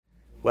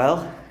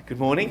Well, good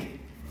morning.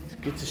 It's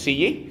good to see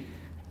you.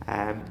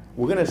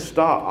 We're going to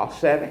start our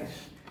service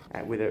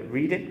with a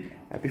reading.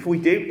 Before we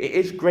do, it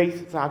is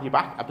great to have you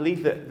back. I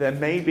believe that there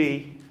may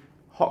be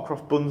hot cross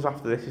buns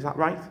after this. Is that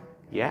right?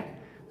 Yeah.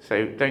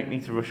 So don't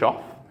need to rush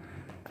off.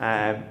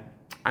 And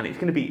it's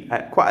going to be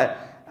quite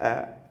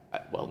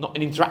well, not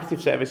an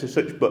interactive service as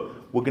such,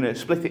 but we're going to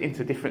split it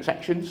into different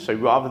sections. So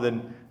rather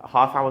than a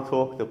half-hour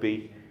talk, there'll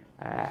be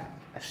a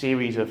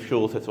series of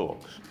shorter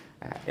talks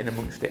in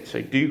amongst it.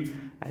 So do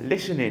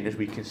listen in as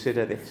we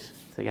consider this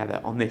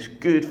together on this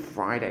Good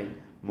Friday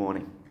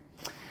morning.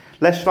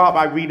 Let's start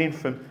by reading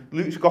from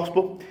Luke's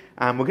Gospel,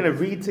 and we're going to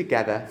read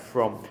together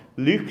from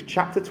Luke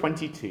chapter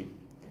 23,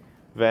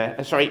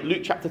 verses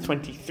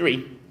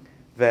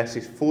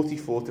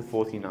 44 to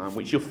 49,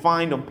 which you'll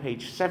find on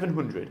page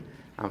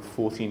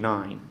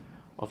 749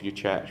 of your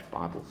church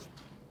Bibles.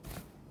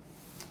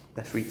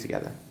 Let's read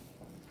together.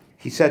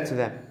 He said to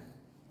them,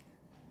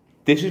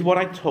 "This is what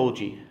I told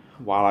you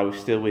while I was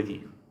still with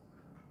you.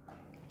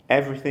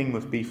 Everything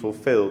must be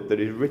fulfilled that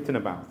is written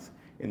about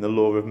in the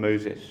law of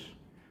Moses,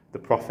 the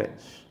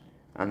prophets,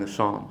 and the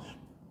Psalms."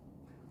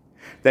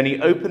 Then he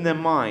opened their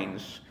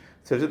minds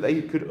so that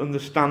they could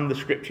understand the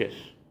scriptures.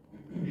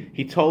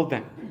 He told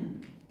them,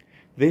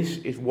 "This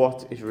is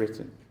what is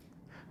written.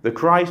 The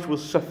Christ will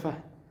suffer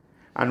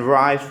and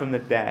rise from the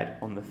dead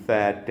on the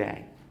third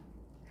day,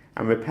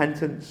 and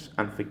repentance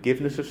and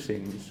forgiveness of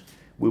sins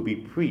will be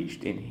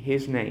preached in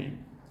his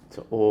name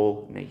to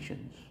all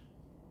nations,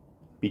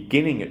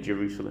 beginning at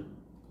Jerusalem.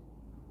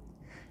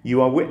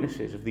 You are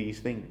witnesses of these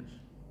things.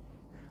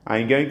 I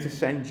am going to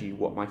send you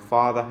what my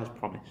Father has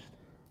promised,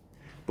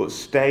 but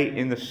stay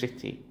in the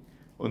city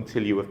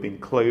until you have been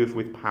clothed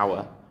with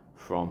power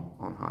from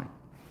on high."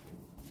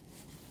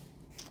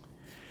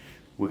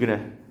 We're going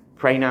to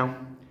pray now,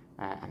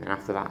 and then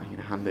after that I'm going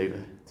to hand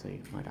over to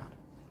my dad.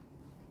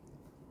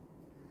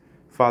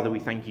 Father, we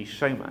thank you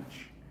so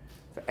much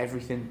for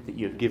everything that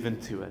you have given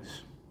to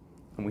us.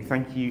 And we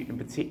thank you in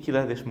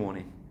particular this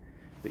morning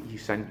that you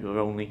sent your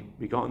only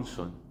begotten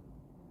Son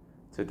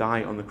to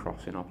die on the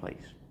cross in our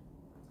place.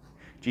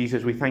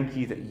 Jesus, we thank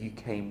you that you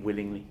came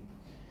willingly.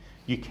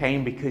 You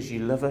came because you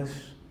love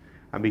us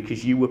and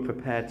because you were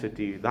prepared to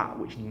do that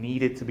which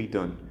needed to be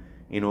done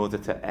in order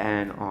to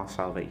earn our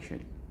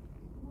salvation.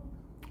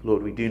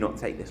 Lord, we do not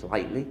take this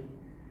lightly.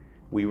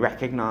 We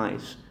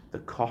recognize the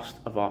cost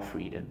of our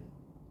freedom.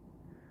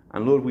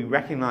 And Lord, we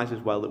recognize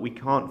as well that we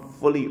can't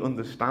fully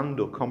understand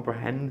or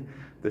comprehend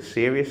the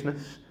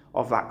seriousness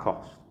of that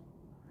cost.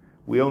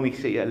 We only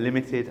see a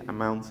limited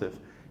amount of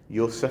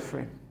your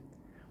suffering.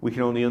 We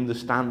can only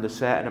understand a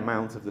certain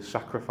amount of the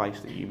sacrifice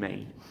that you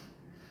made.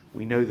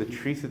 We know the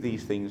truth of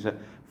these things are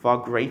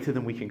far greater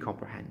than we can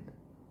comprehend.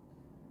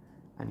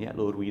 And yet,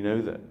 Lord, we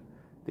know that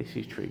this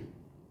is true.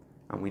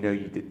 And we know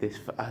you did this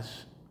for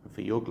us and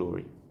for your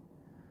glory.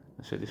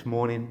 And so this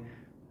morning,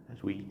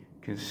 as we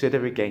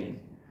consider again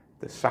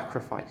the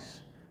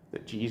sacrifice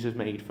that Jesus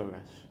made for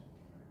us,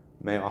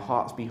 may our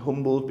hearts be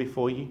humbled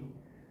before you.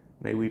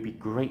 May we be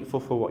grateful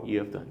for what you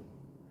have done.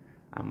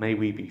 And may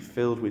we be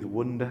filled with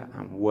wonder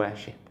and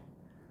worship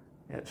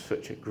at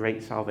such a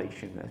great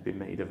salvation that has been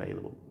made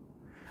available.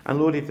 And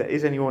Lord, if there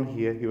is anyone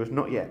here who has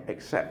not yet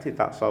accepted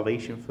that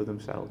salvation for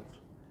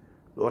themselves,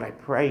 Lord, I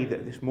pray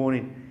that this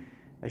morning,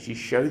 as you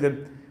show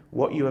them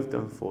what you have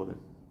done for them,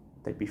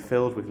 they'd be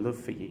filled with love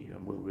for you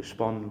and will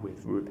respond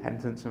with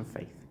repentance and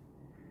faith.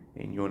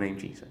 In your name,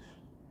 Jesus.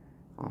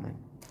 Amen.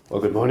 Well,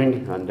 good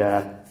morning, and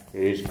it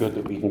is good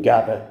that we can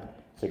gather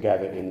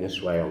together in this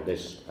way on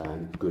this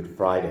Good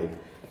Friday.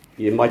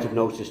 You might have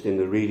noticed in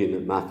the reading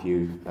that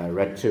Matthew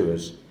read to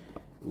us,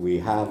 we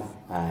have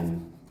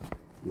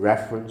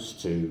reference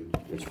to,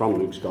 it's from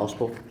Luke's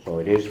Gospel, so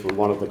it is from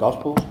one of the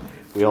Gospels.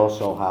 We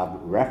also have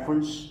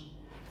reference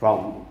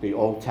from the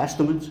Old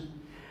Testament,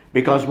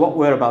 because what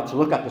we're about to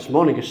look at this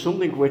morning is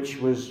something which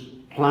was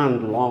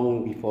planned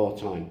long before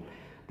time.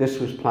 This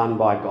was planned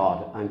by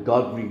God, and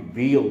God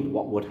revealed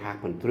what would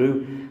happen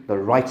through the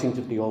writings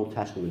of the Old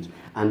Testament.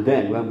 And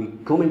then when we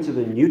come into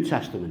the New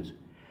Testament,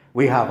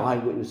 we have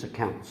eyewitness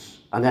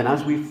accounts. And then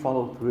as we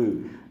follow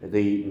through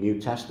the New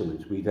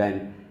Testament, we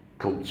then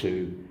come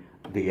to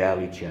the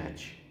early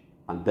church.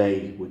 And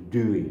they were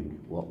doing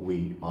what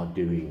we are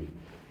doing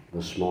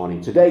this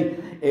morning. Today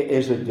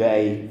is a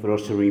day for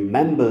us to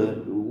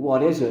remember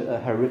what is a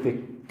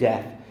horrific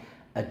death.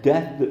 A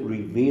death that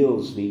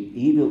reveals the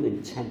evil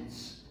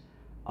intents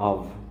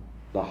of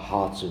the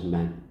hearts of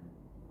men.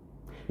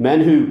 Men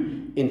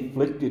who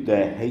inflicted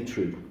their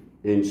hatred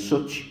in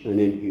such an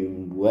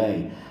inhuman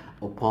way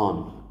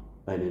upon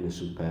an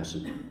innocent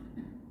person.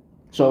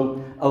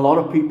 So a lot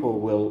of people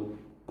will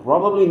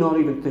probably not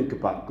even think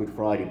about Good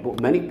Friday, but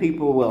many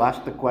people will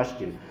ask the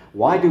question,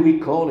 why do we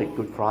call it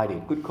Good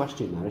Friday? Good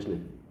question there, isn't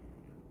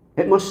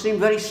it? It must seem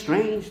very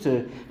strange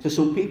to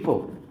some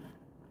people.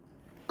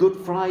 Good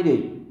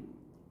Friday.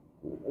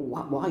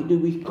 Why do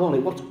we call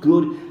it? What's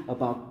good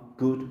about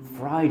Good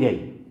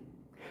Friday?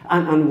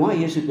 And why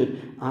is it that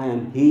I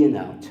am here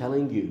now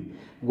telling you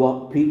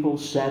what people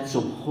said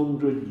some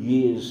 100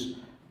 years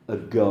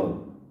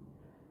ago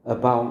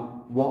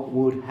about what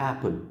would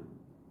happen.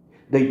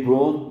 They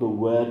brought the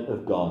word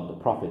of God, the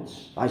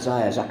prophets,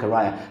 Isaiah,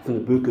 Zechariah, from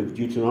the book of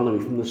Deuteronomy,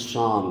 from the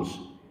Psalms.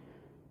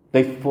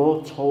 They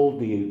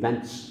foretold the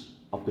events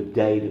of the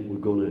day that we're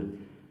going to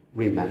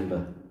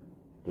remember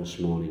this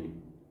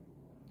morning.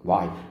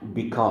 Why?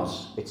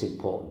 Because it's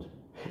important.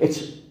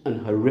 It's an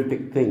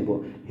horrific thing,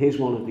 but here's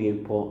one of the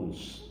important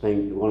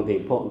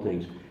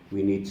things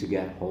we need to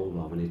get hold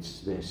of, and it's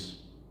this.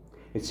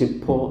 It's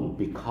important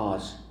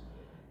because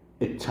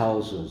it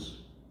tells us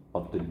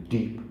of the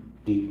deep,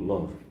 deep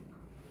love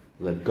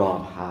that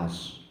God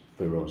has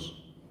for us.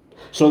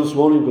 So this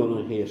morning we're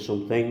going to hear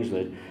some things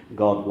that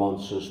God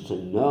wants us to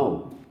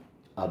know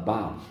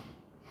about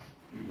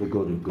the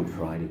good of Good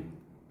Friday.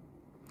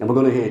 And we're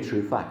going to hear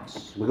true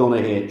facts. We're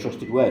going to hear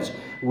trusted words.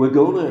 We're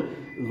going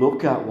to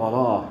look at what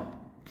are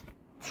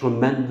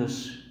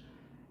tremendous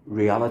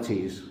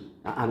realities.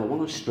 And I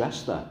want to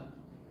stress that.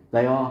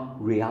 They are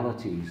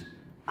realities.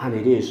 And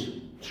it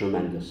is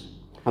tremendous.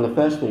 And the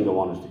first thing I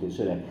want us to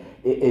consider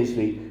is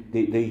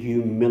the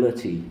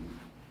humility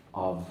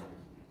of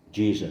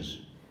Jesus.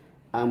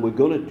 And we're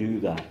going to do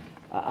that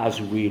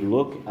as we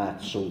look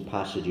at some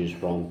passages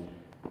from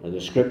the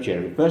scripture.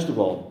 And first of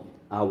all,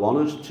 I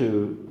want us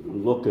to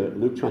look at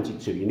Luke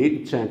 22. You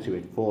need to turn to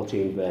it,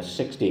 14 verse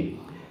 16.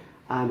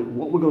 And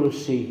what we're going to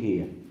see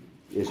here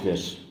is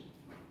this.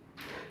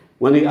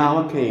 When the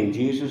hour came,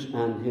 Jesus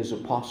and his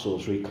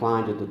apostles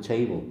reclined at the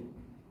table.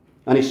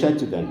 And he said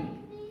to them,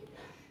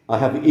 I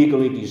have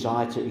eagerly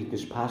desired to eat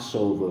this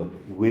Passover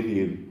with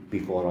you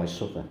before I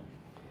suffer.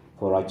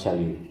 For I tell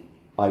you,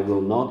 I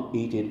will not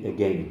eat it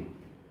again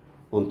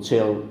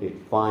until it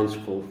finds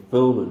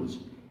fulfillment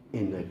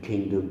in the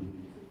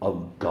kingdom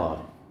of God.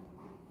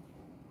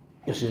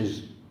 This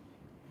is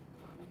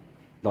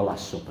the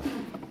Last Supper.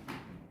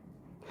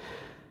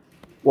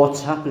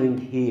 What's happening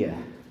here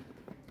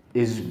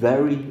is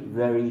very,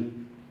 very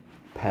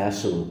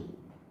personal.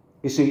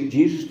 You see,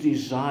 Jesus'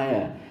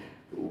 desire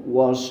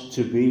was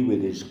to be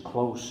with his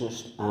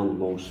closest and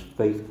most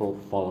faithful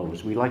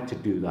followers. We like to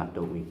do that,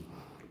 don't we?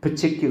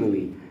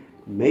 Particularly,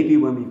 maybe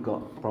when we've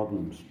got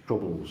problems,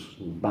 troubles,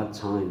 and bad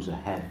times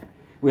ahead.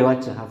 We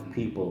like to have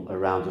people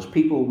around us,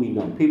 people we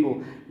know,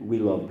 people we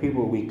love,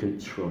 people we can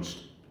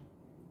trust.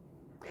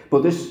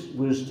 But this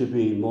was to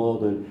be more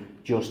than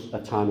just a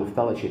time of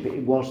fellowship.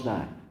 It was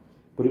that.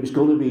 But it was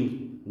going to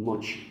be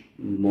much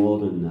more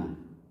than that.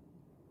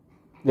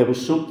 There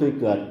was something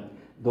that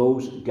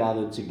those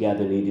gathered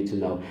together needed to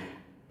know.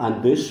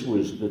 And this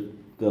was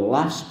the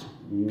last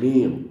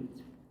meal,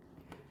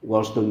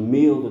 was the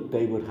meal that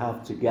they would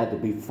have together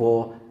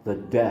before the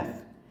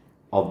death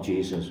of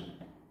Jesus.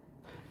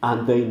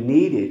 And they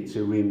needed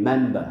to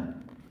remember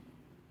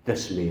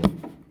this meal.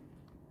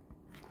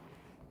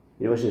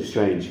 You know, isn't it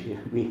strange?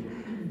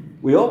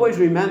 We always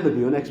remember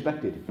the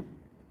unexpected.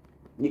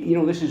 You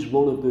know, this is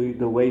one of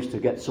the ways to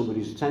get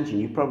somebody's attention.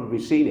 You've probably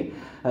seen it.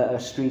 A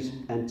street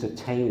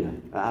entertainer,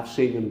 I've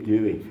seen them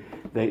do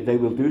it. They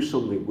will do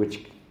something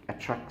which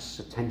attracts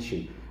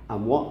attention.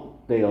 And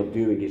what they are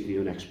doing is the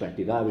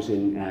unexpected. I was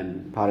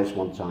in Paris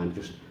one time,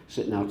 just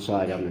sitting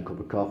outside having a cup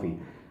of coffee.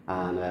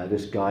 And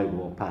this guy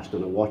walked past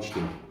and I watched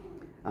him.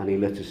 And he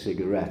lit a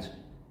cigarette,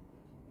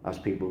 as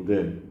people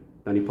do.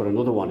 Then he put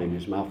another one in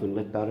his mouth and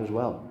lit that as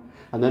well.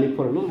 And then he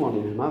put another one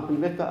in his mouth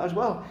and lit that as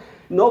well.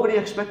 Nobody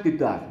expected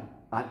that.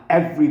 And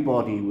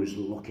everybody was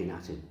looking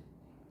at him.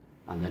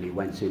 And then he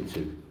went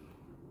into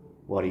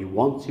what he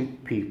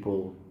wanted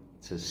people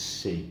to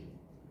see.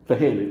 For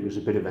him, it was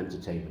a bit of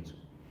entertainment.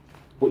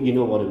 But you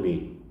know what I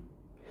mean.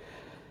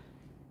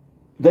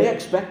 They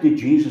expected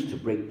Jesus to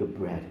break the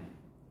bread.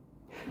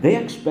 They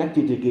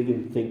expected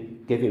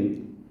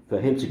to for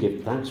him to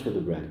give thanks for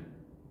the bread.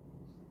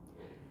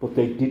 But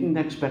they didn't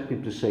expect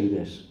him to say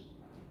this.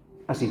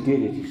 As he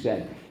did it, he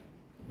said,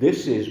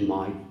 "This is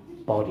my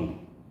body."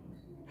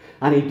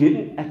 And he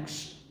didn't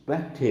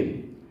expect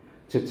him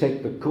to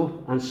take the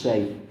cup and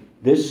say,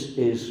 "This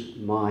is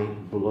my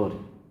blood."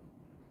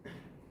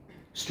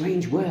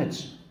 Strange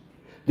words.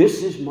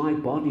 This is my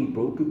body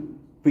broken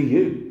for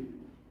you.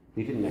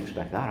 He didn't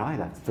expect that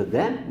either. For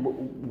them,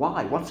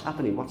 why? What's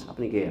happening? What's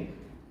happening here?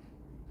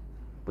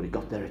 But it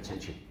got their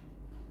attention.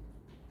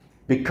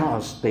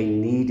 Because they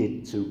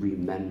needed to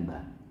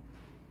remember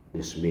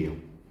this meal.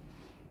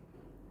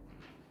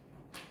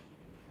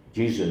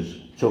 Jesus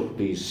took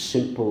these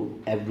simple,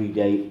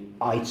 everyday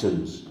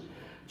items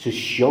to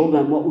show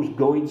them what was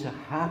going to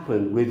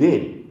happen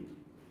within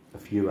a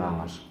few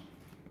hours.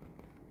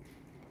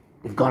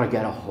 They've got to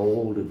get a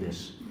hold of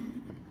this.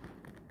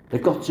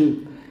 They've got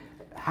to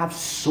have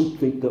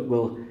something that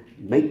will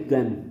make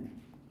them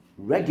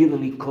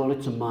regularly call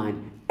it to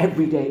mind.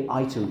 Everyday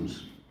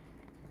items.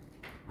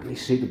 And they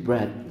see the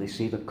bread, they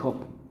see the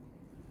cup.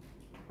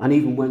 And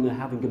even when they're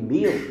having a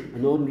meal,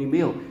 an ordinary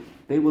meal,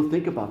 they will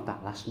think about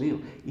that last meal.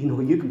 You know,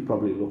 you can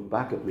probably look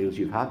back at meals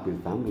you've had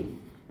with family.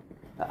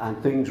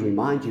 And things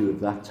remind you of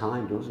that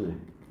time, doesn't it?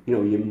 You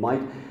know, you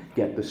might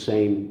get the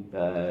same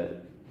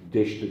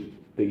dish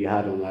that you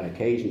had on that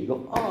occasion. You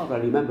go, "Oh, I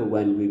remember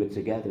when we were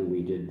together and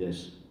we did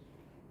this."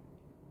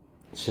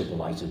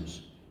 Simple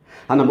items.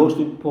 And the most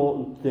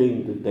important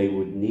thing that they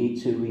would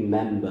need to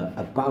remember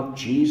about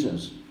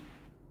Jesus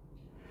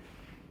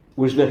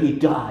was that he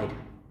died.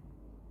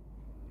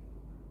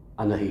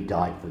 And that he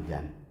died for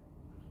them.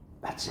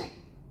 That's it.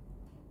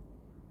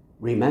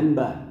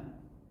 Remember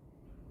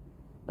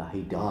that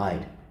he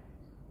died.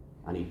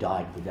 And he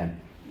died for them.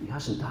 He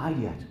hasn't died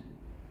yet.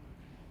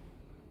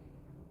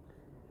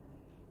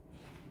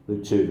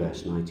 Luke 2,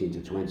 verse 19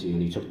 to 20.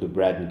 And he took the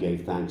bread and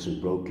gave thanks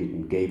and broke it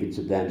and gave it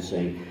to them,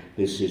 saying,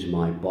 "This is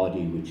my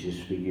body, which is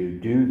for you.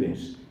 Do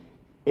this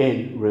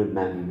in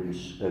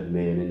remembrance of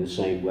me." And in the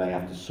same way,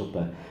 after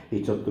supper,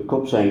 he took the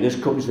cup, saying, "This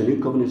cup is the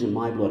new covenant in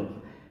my blood,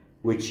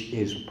 which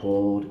is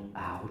poured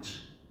out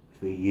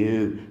for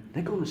you."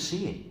 They're going to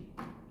see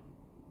it.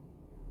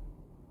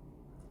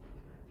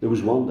 There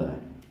was one there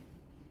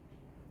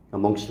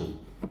amongst them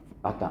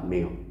at that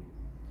meal.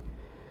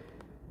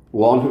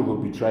 One who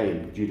would betray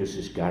him, Judas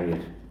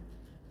Iscariot.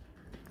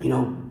 You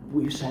know,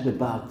 we've said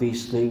about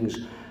these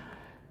things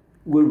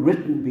were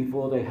written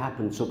before they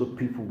happened so that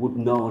people would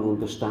know and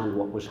understand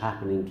what was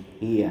happening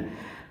here.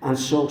 And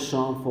so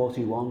Psalm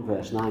 41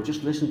 verse 9,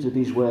 just listen to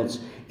these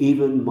words.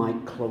 Even my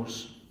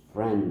close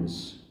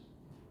friends,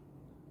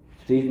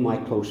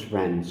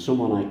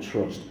 someone I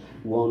trust,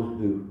 one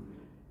who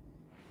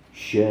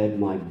shared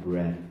my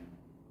bread,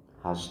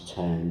 has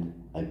turned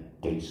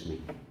against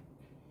me.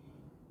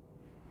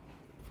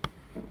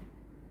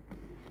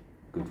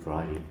 Good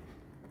Friday.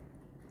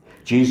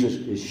 Jesus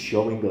is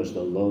showing us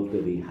the love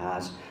that he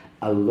has,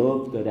 a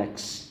love that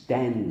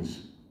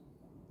extends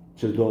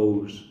to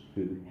those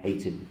who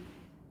hate him.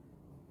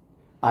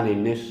 And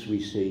in this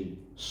we see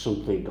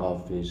something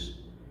of his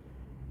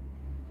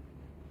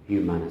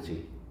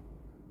humanity.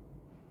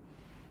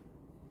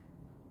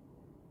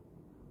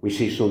 We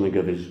see something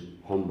of his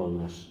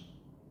humbleness.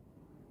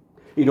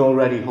 He'd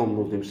already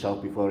humbled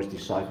himself before his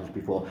disciples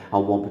before,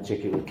 on one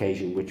particular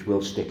occasion, which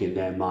will stick in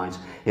their minds,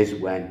 is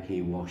when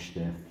he washed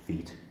their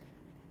feet.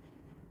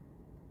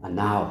 And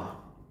now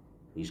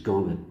he's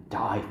going to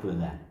die for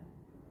them.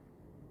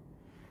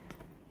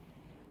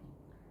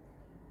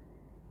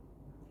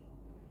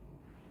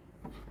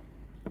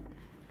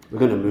 We're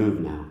going to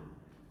move now.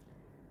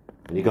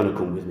 And you're going to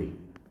come with me.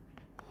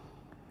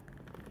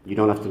 You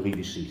don't have to leave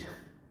your seat.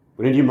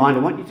 But in your mind, I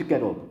want you to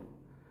get up.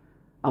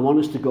 I want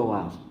us to go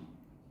out.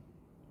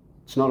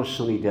 It's not a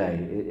sunny day.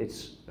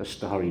 It's a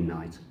starry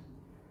night.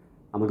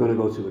 And we're going to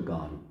go to the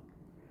garden.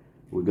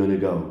 We're going to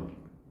go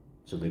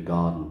to the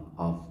Garden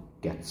of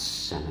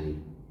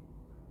Gethsemane.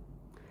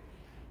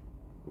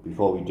 But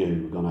before we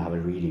do, we're going to have a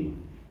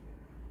reading.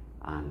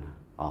 And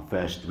our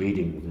first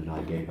reading that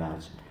I gave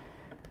out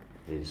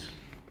is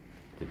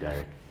to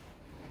Derek.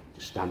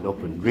 Just stand up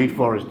and read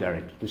for us,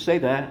 Derek. You can stay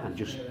there and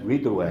just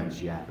read the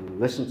words, and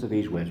listen to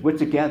these words. We're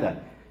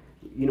together.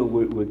 You know,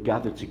 we're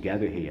gathered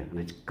together here, and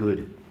it's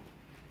good.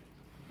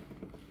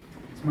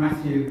 It's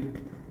Matthew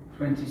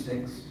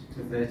 26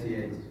 to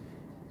 38.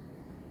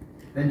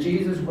 Then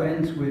Jesus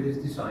went with his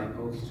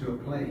disciples to a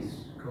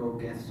place called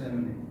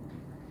Gethsemane.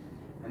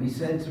 And he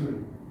said to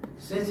him,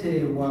 "Sit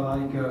here while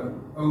I go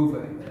over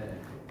there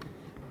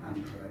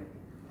and pray."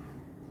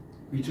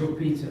 He took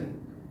Peter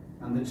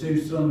and the two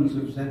sons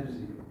of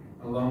Zebedee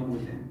along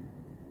with him.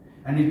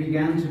 And he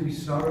began to be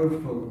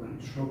sorrowful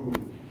and troubled.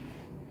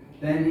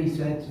 Then he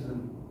said to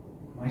them,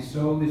 "My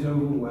soul is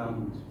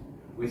overwhelmed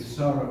with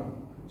sorrow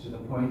to the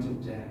point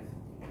of death.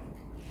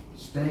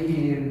 Stay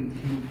here and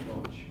keep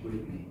watch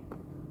with me."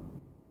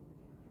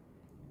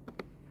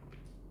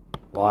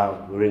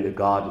 While we're in the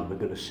garden, we're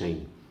going to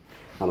sing.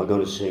 And we're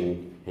going to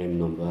sing hymn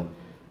number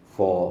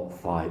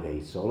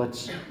 458. So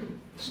let's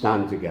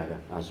stand together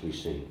as we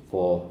sing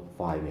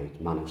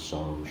 458, Man of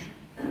Sorrows,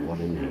 what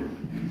a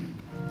name.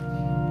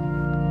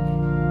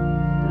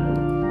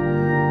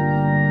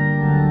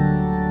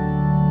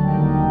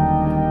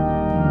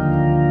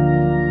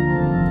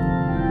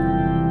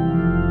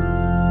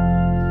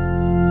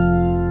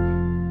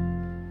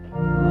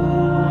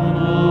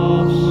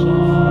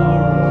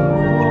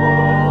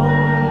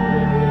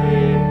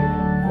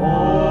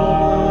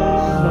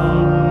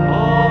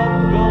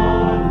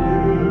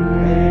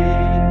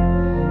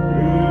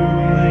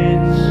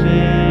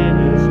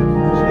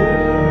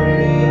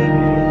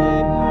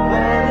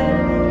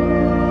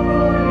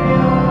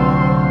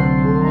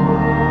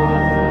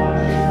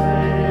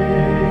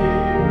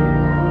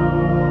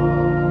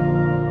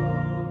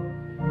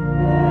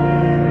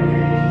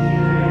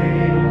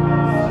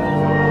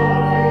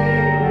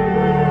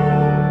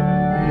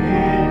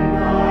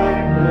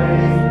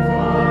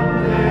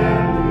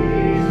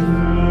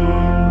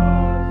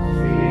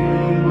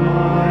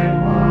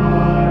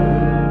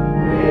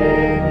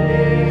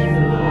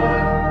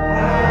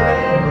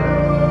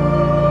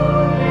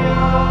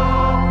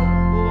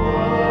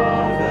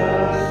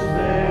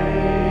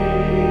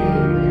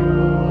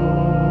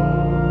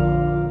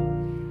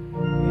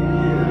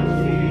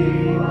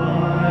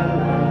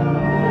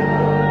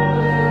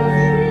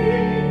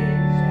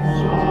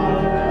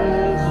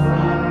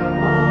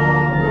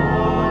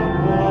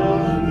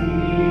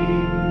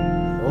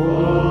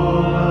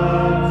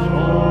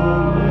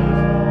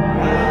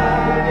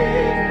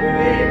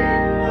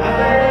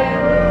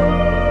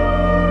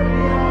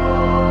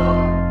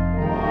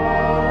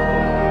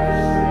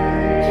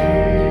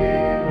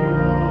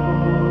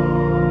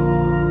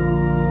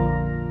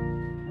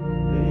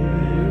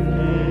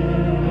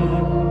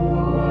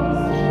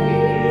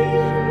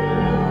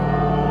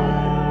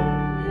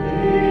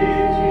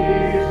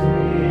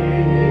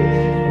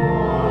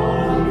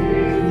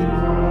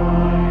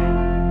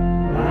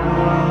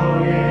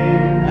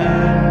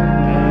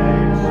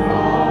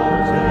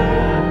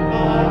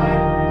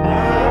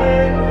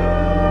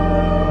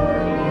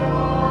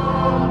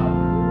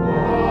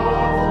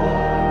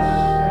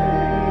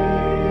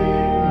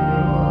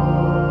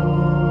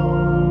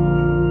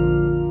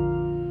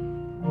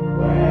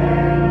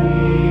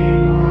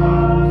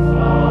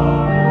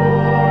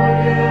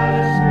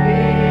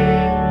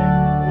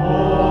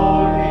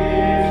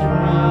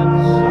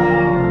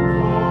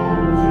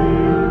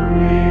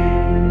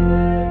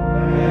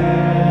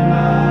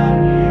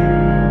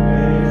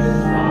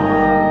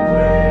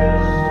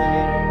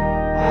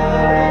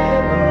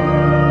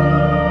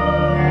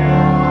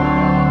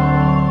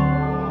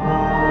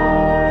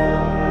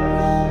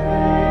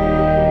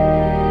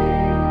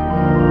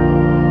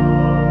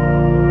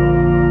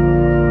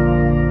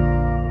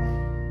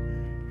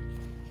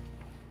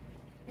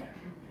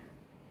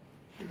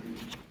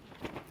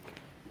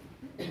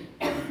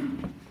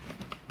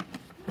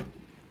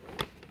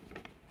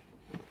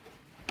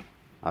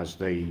 as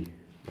they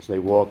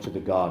walked to the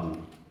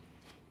garden,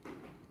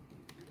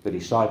 the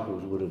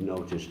disciples would have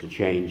noticed a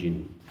change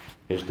in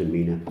his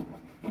demeanour.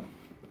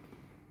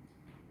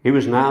 He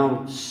was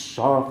now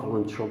sorrowful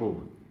and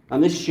troubled,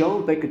 and this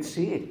showed they could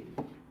see it.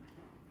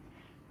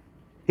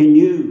 He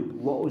knew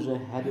what was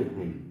ahead of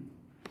him,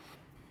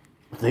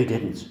 but they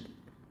didn't.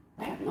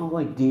 They had no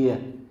idea.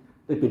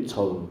 They'd been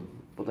told,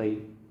 but they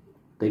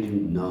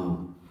didn't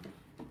know.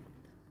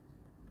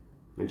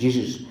 And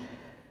Jesus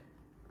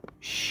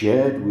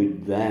shared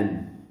with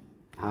them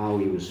how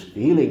he was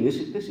feeling. This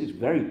is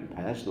very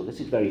personal. This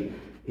is very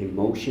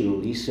emotional.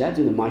 He said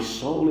to them, "My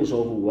soul is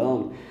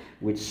overwhelmed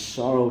with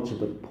sorrow to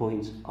the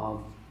point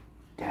of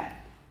death."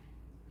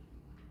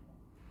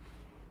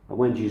 And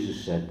when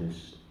Jesus said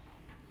this,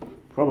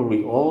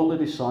 probably all the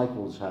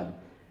disciples had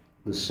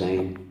the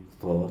same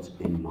thought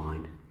in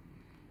mind.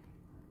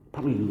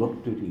 Probably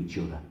looked at each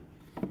other.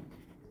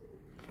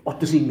 What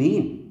does he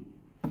mean?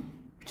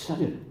 Is that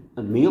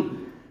a meal?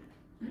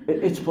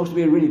 It's supposed to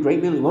be a really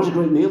great meal. It was a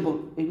great meal,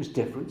 but it was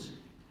different. It's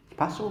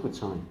Passover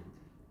time.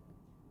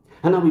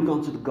 And now we've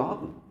gone to the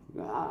garden.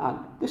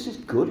 This is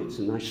good. It's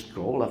a nice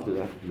stroll after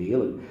that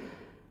meal.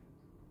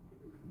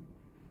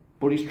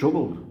 But he's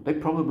troubled. They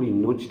probably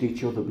nudged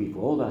each other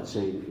before that,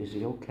 saying, "Is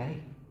he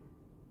okay?"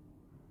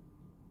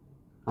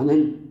 And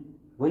then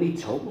when he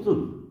told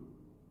them,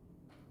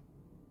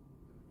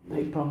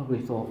 they probably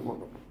thought,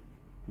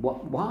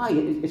 why?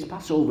 It's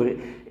Passover.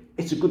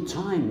 It's a good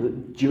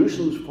time.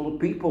 Jerusalem's full of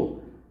people.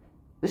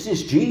 This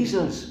is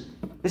Jesus.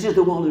 This is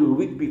the one who a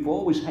week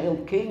before was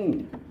hailed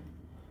king.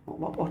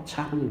 What's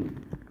happening?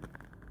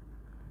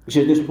 You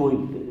see, at this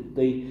point,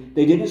 they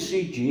didn't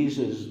see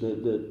Jesus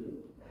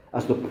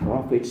as the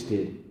prophets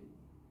did.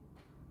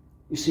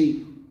 You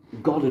see,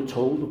 God had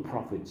told the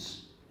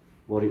prophets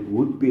what it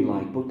would be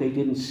like, but they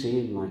didn't see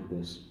him like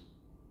this.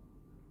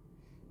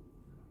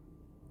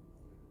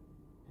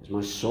 As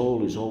my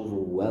soul is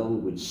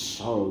overwhelmed with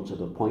sorrow to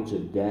the point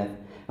of death.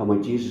 And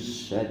when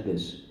Jesus said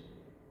this,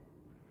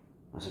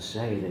 as I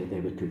say, they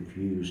were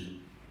confused.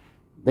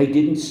 They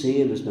didn't see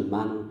him as the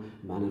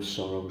man of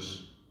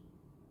sorrows.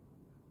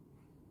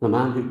 The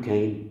man who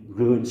came,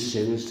 ruined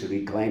sinners to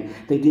reclaim.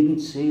 They didn't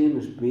see him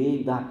as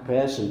being that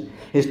person.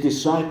 His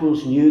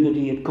disciples knew that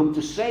he had come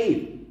to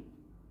save.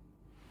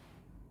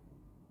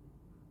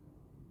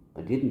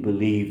 They didn't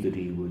believe that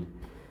he would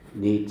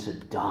need to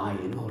die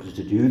in order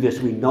to do this.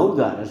 We know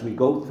that as we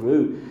go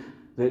through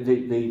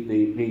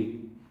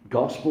the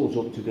Gospels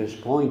up to this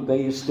point.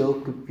 They are still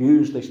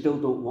confused. They still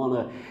don't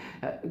want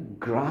to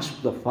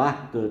grasp the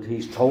fact that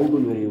he's told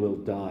them that he will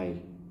die.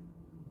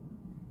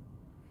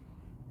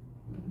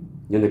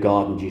 In the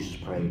garden, Jesus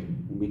prayed.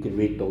 We can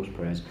read those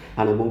prayers.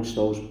 And amongst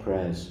those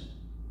prayers,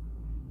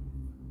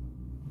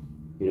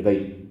 in a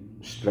very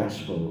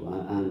stressful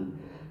and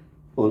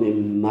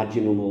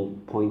unimaginable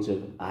point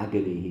of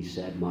agony, he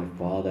said, "My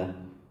Father,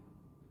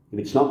 if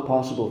it's not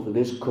possible for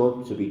this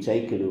cup to be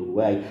taken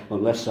away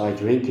unless I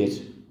drink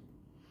it,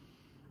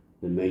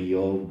 then may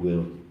your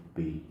will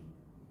be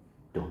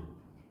done."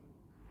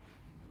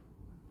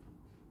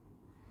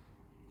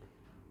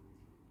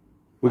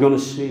 We're going to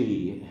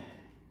see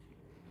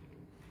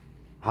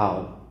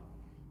how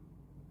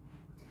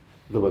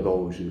there were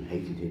those who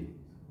hated him.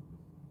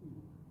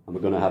 And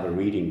we're going to have a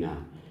reading now.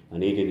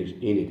 And in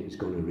it is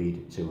going to read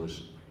it to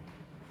us.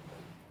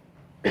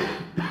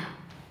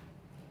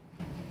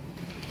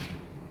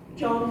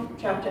 John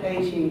chapter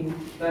 18,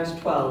 verse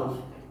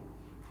 12.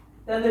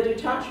 Then the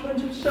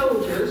detachment of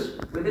soldiers,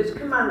 with its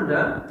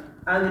commander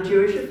and the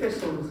Jewish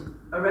officials,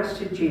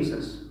 arrested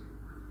Jesus.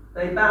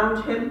 They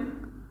bound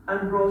him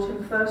and brought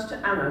him first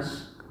to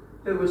Annas,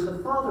 who was the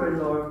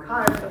father-in-law of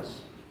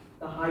Caiaphas,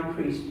 the high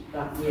priest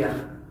that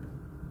year.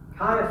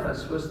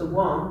 Caiaphas was the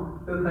one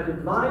who had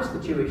advised the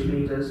Jewish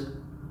leaders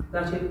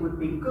that it would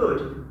be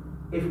good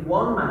if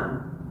one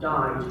man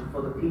died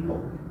for the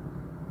people.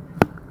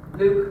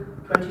 Luke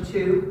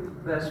 22,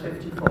 verse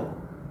 54.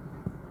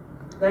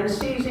 Then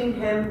seizing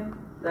him,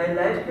 they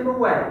led him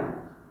away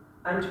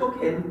and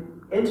took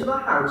him into the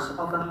house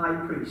of the high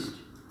priest.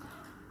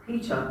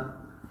 Peter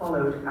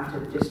followed at a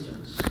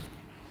distance.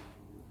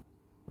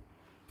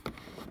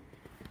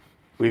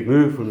 We've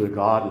moved from the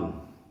garden.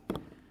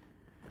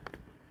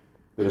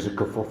 There was a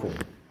kerfuffle.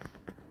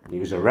 He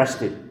was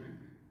arrested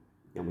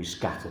and we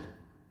scattered.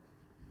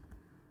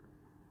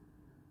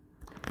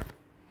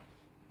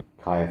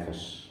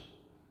 Caiaphas,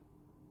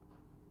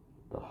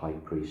 the high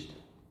priest.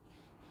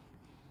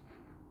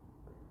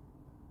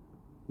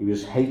 He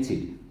was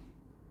hated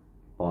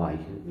by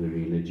the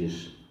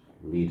religious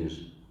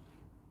leaders.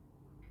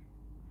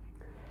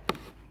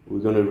 We're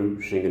going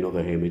to sing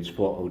another hymn. It's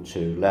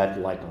 402, Led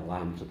Like a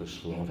Lamb to the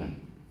Slaughter.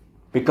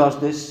 Because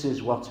this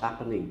is what's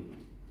happening.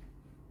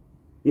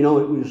 You know,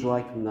 it was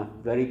right from that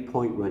very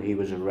point when he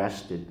was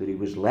arrested that he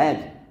was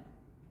led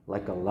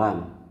like a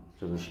lamb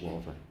to the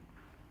slaughter.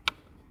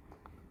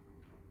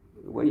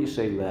 When you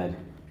say led,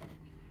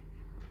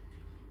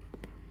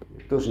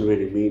 it doesn't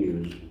really mean he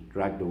was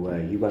dragged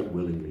away. He went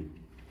willingly.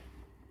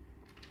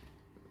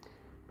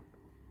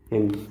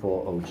 Hymn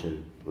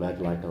 402,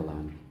 Led Like a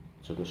Lamb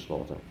to the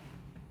slaughter.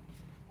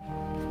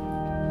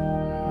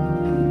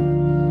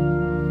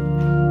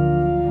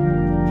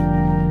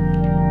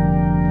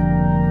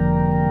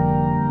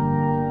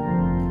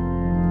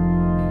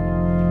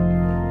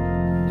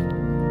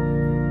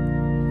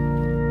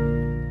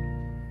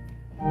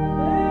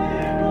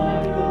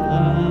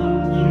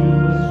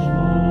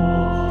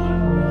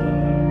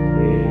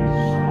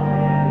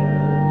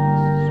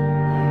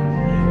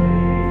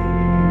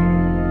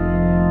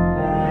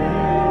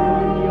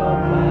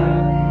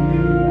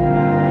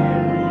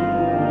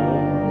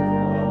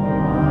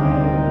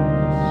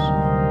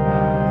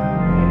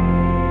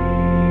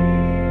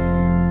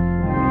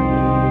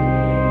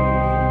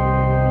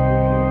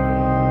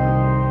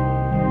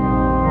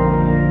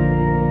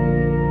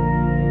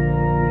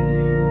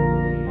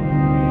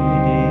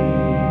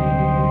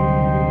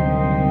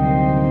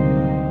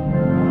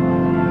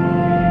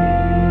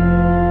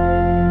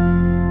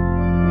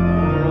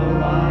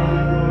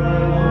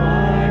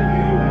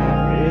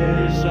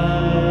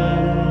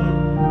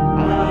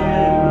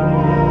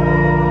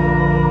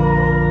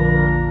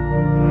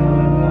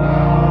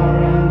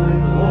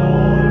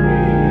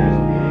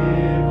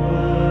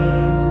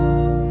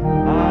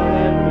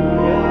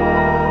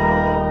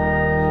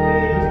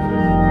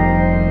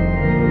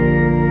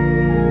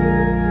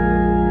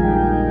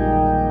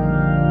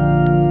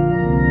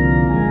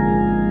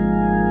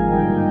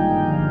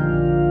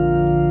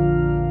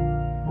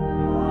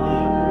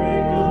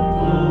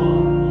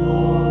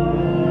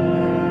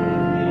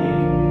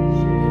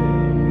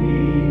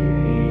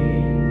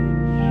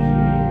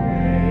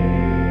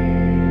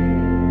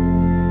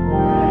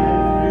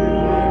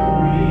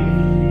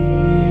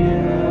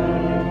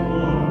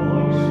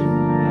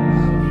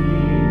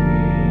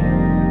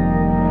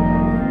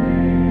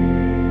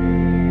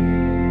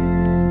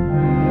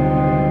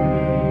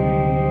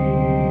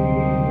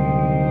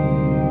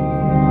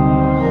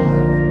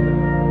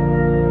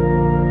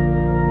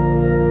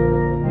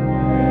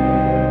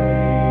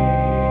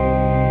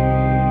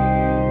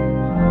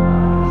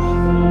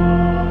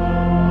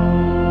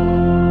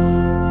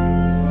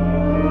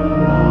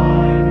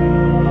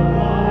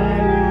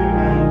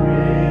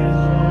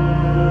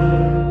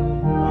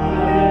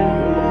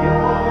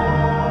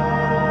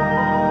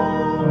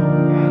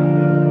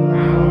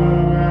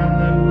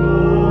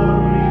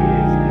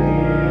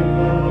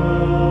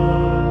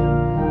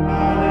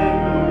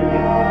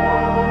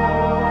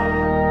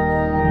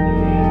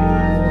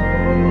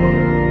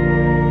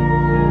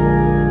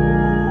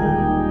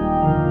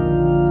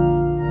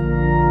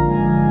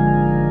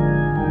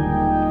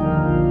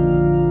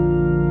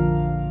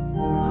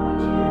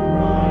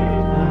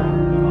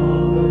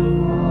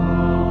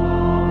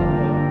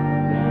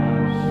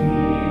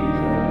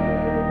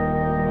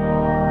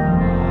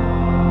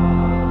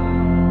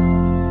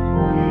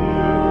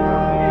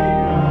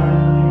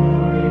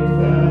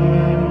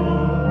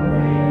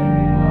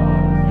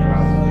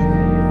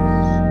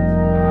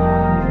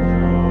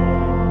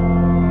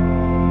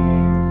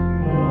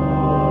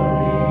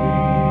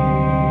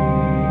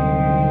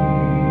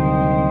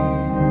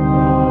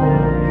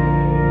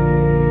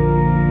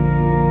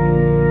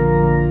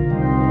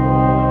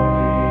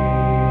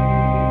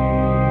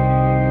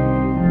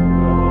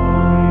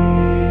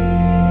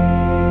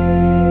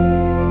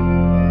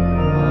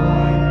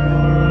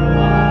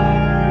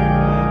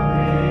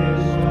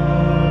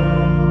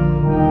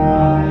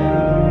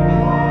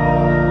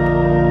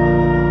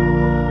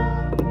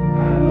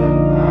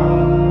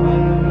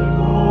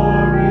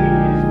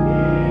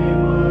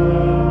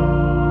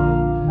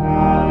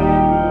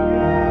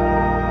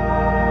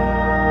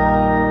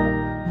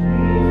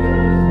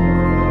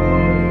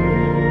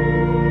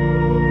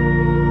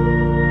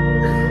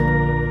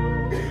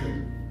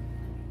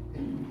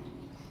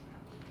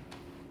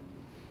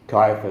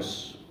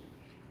 Caiaphas.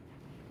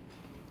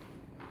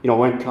 You know,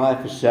 when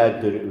Caiaphas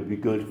said that it would be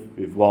good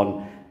if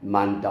one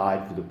man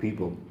died for the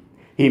people,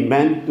 he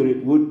meant that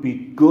it would be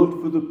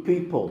good for the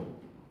people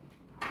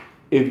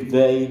if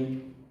they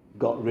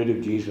got rid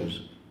of Jesus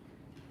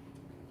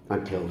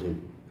and killed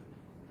him.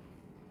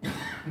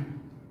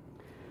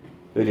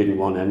 They didn't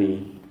want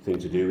anything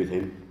to do with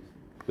him.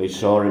 They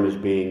saw him as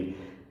being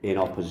in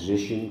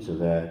opposition to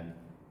their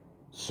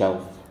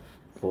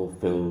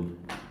self-fulfilled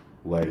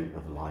way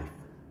of life.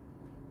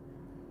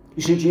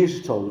 You see,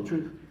 Jesus told the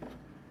truth.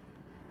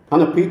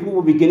 And the people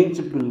were beginning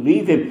to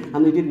believe him,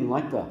 and they didn't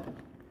like that.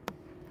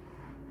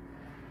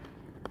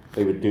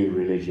 They would do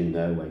religion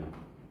their way,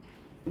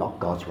 not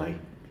God's way.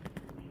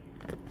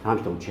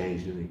 Times don't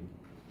change, do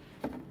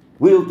they?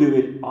 We'll do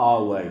it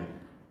our way,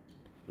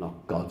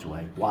 not God's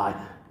way. Why?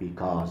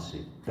 Because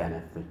it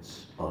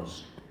benefits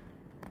us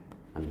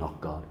and not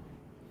God.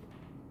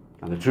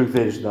 And the truth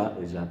is that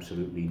is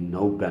absolutely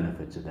no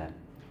benefit to them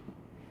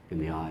in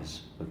the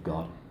eyes of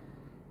God.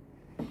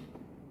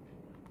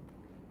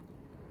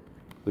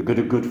 The good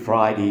of Good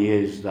Friday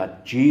is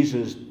that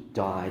Jesus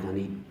died, and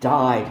he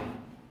died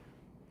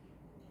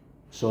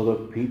so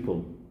that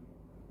people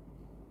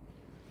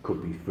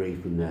could be free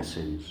from their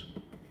sins.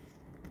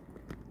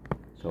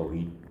 So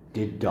he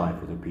did die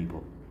for the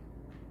people,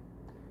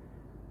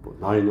 but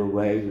not in the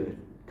way that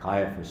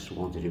Caiaphas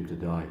wanted him to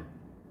die,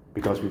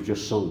 because we've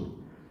just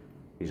sung,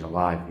 he's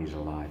alive, he's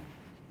alive.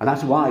 And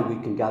that's why we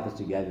can gather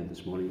together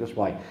this morning. That's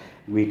why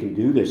we can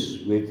do this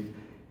with,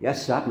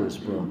 yes, sadness,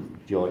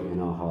 but joy in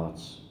our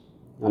hearts.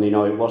 And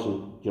it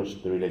wasn't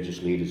just the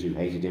religious leaders who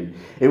hated him.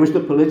 It was the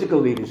political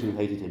leaders who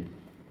hated him.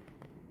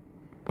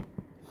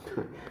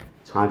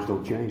 Times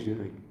don't change, do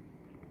they?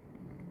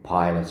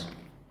 Pilate.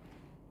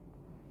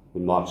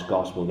 In Mark's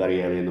Gospel,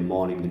 very early in the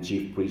morning, the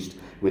chief priest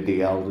with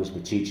the elders,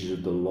 the teachers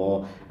of the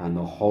law, and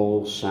the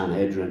whole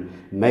Sanhedrin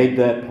made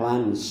their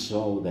plans,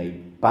 so they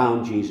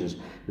bound Jesus,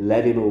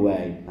 led him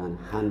away, and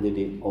handed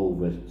him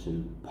over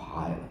to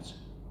Pilate.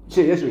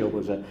 See, Israel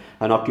was an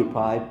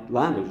occupied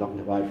land, it was an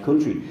occupied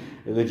country.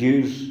 The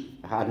Jews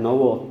had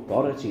no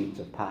authority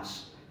to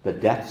pass the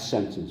death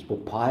sentence,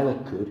 but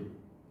Pilate could.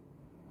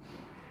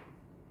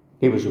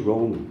 He was a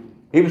Roman.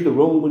 He was the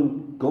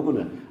Roman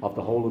governor of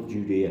the whole of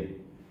Judea.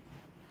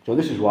 So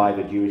this is why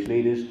the Jewish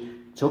leaders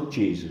took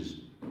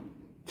Jesus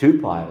to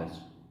Pilate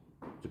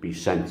to be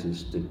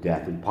sentenced to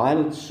death. And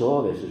Pilate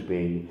saw this as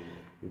being,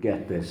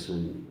 get this,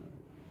 and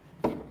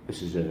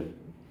this is a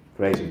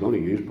phrase I'm going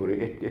to use, but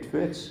it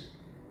fits.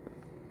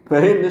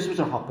 For him, this was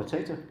a hot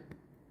potato.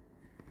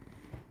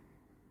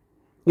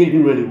 He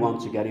didn't really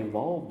want to get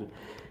involved.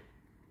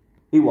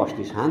 He washed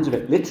his hands of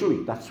it.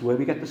 Literally, that's where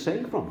we get the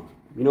saying from.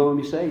 You know when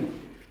we say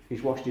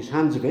he's washed his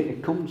hands of it,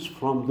 it comes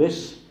from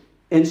this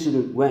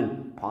incident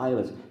when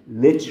Pilate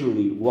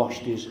literally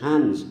washed his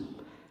hands.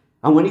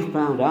 And when he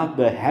found out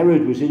that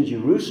Herod was in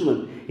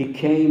Jerusalem, he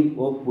came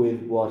up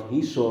with what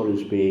he saw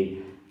as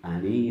being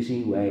an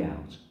easy way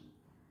out.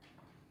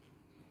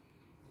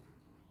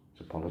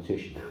 He's a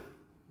politician.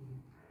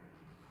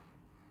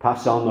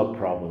 Pass on the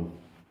problem.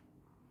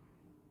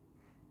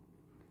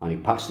 And he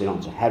passed it on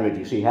to Herod.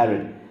 You see,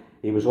 Herod,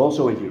 he was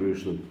also in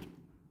Jerusalem.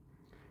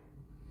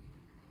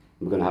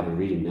 We're going to have a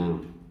reading now.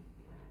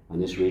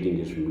 And this reading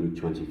is from Luke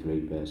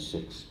 23, verse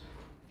 6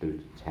 through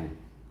to 10.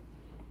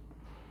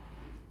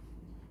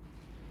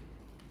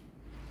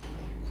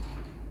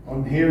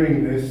 On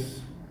hearing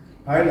this,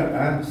 Pilate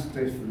asked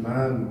if the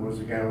man was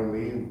a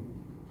Galilean.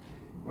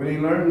 When he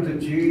learned that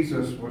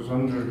Jesus was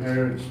under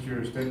Herod's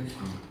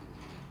jurisdiction,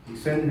 he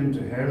sent him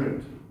to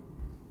Herod.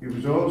 He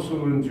was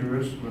also in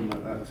Jerusalem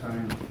at that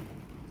time.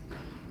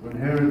 When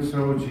Herod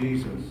saw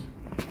Jesus,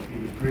 he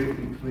was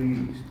greatly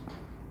pleased,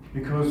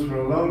 because for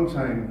a long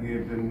time he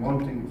had been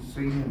wanting to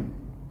see him.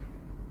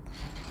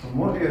 From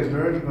what he had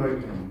heard about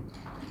him,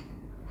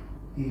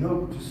 he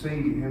hoped to see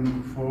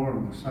him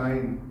perform a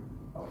sign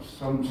of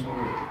some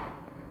sort.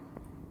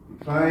 He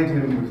plied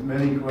him with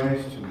many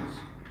questions,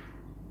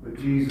 but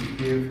Jesus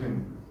gave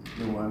him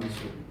no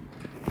answer.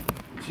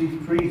 The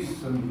chief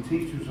priests and the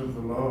teachers of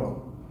the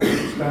law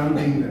were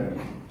standing there,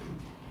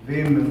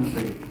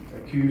 vehemently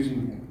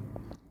accusing him.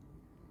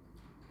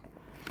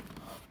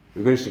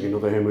 We're going to sing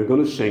another hymn. We're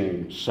going to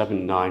sing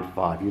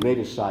 795. You may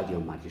decide, Your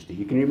Majesty.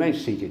 You can remain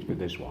seated for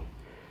this one.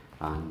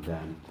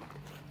 And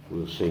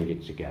we'll sing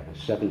it together.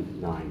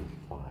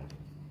 795.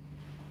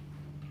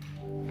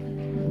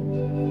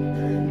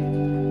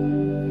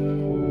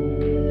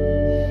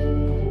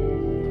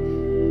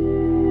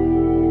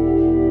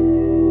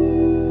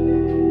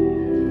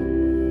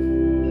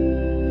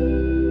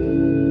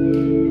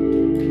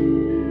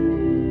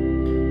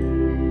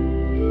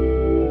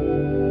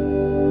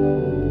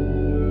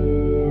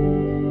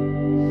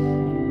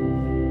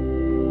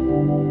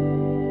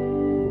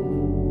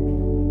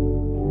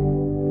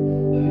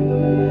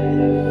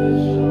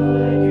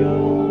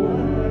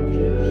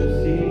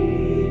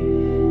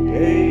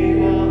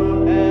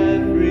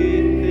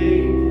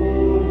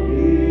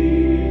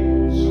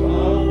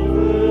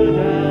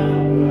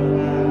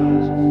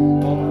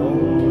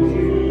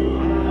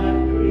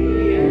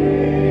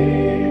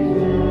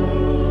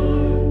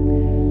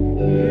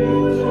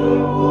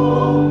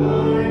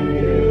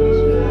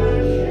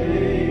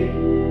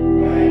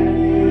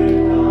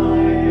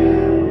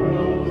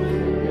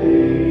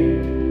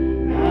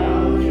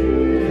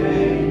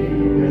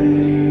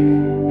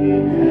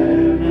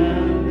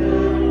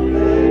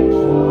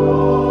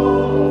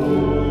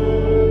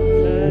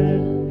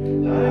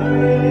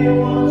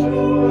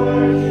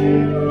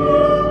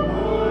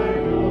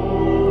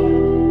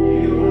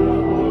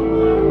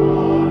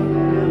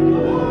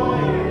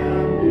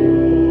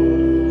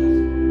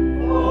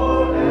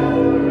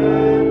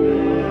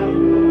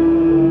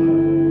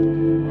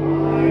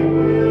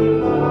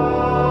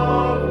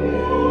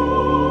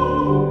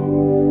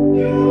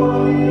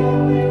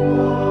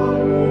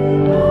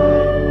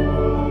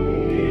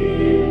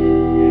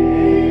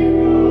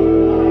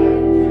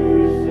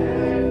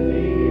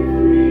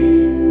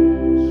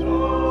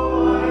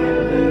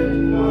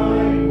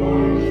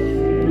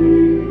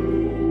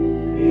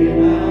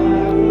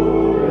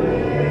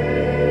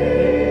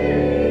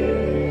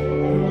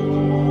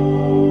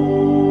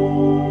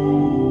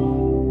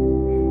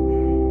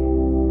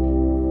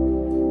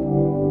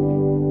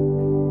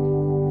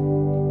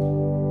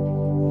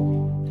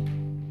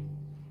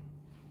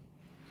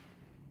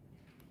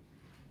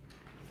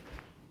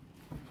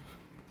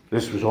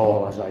 This was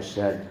all, as I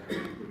said,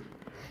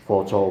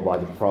 foretold by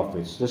the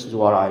prophets. Listen to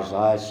what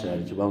Isaiah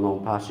said. It's a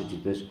well-known passage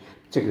at this,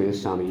 particularly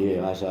this time of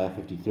year, Isaiah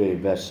 53,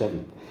 verse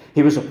 7.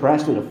 He was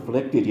oppressed and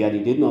afflicted, yet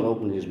he did not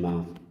open his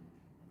mouth.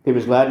 He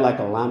was led like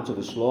a lamb to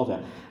the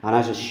slaughter, and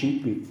as a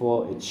sheep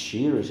before its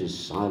shearers is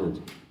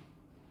silent,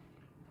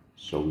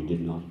 so he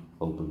did not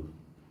open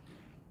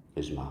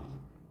his mouth.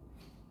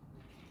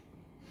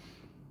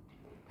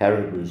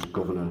 Herod was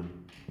governor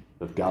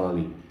of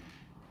Galilee,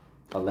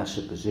 a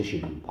lesser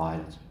position than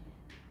Pilate.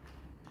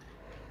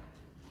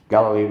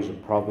 Galilee was a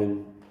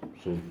province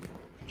of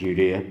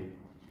Judea,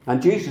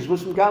 and Jesus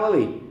was from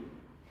Galilee.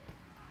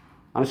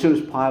 And as soon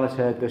as Pilate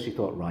heard this, he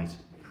thought, right,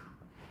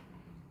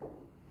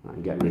 I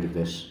can get rid of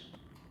this.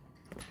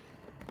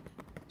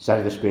 Instead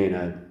of this being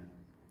a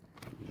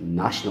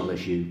national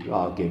issue,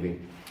 I'll give it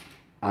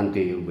and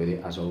deal with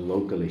it as a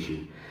local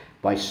issue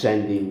by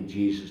sending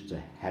Jesus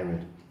to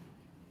Herod.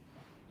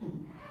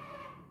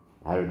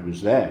 Herod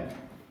was there.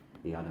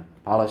 He had a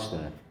palace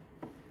there.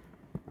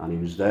 And he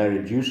was there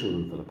in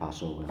Jerusalem for the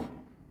Passover.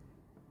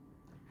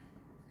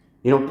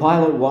 You know,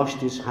 Pilate washed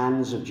his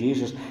hands of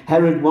Jesus.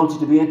 Herod wanted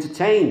to be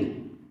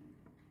entertained.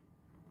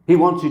 He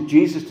wanted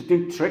Jesus to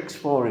do tricks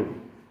for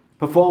him,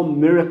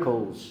 perform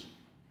miracles.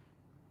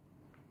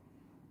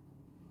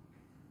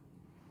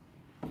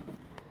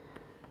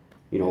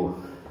 You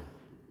know,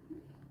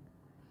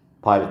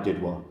 Pilate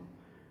did what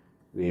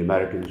the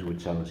Americans would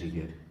tell us he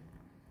did.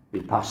 He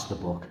passed the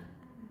buck.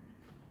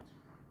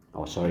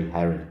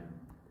 Herod.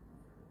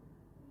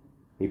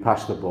 He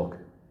passed the buck,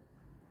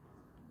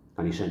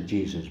 and he sent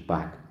Jesus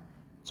back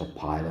to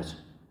Pilate.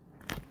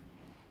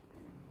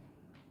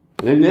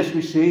 And in this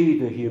we see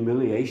the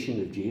humiliation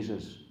of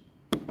Jesus.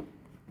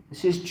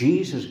 This is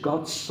Jesus,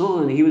 God's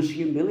Son, and he was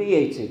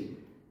humiliated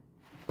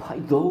by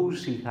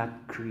those he had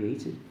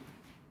created.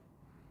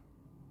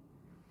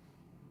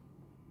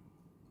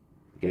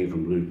 Again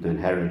from Luke, then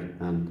Herod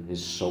and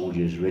his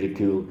soldiers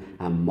ridiculed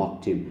and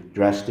mocked him,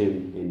 dressed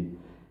him in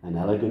an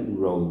elegant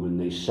robe, and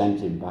they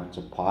sent him back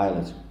to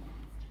Pilate.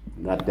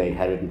 And that day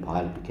Herod and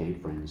Pilate became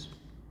friends.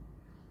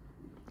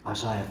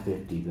 Isaiah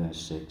 50, verse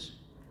 6.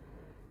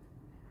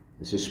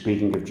 This is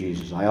speaking of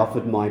Jesus. I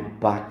offered my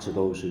back to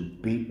those who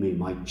beat me,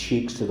 my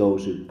cheeks to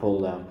those who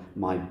pulled out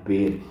my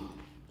beard.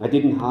 I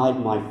didn't hide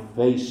my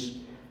face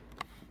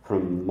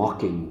from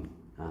mocking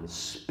and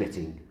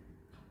spitting.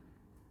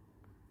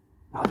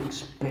 I think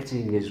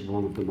spitting is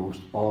one of the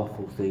most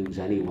awful things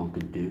anyone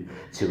can do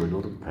to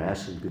another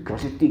person,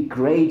 because it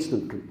degrades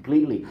them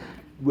completely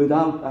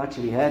without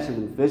actually hurting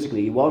them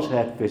physically. He was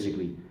hurt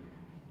physically,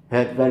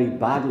 hurt very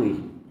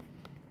badly.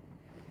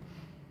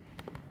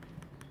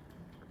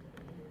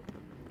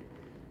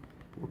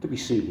 What do we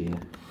see here?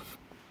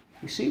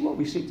 We see what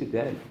we see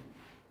today.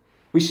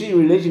 We see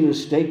religion and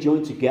state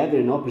joined together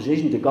in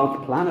opposition to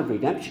God's plan of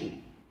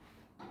redemption.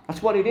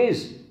 That's what it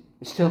is.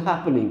 It's still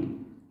happening.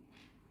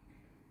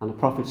 And the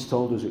prophets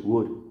told us it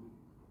would.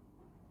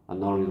 And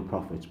not only the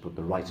prophets, but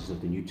the writers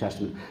of the New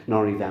Testament.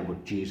 Not only them,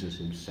 but Jesus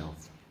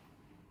himself.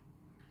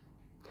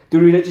 The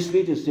religious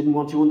leaders didn't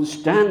want to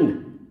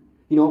understand,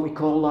 what we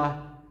call that?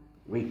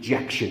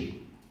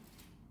 Rejection.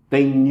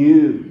 They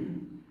knew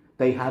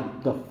they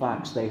had the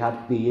facts, they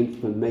had the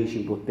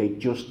information, but they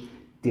just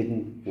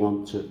didn't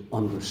want to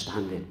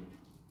understand it.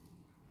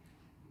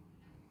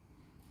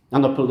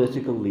 And the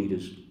political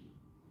leaders,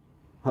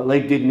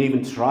 they didn't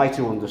even try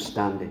to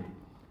understand it.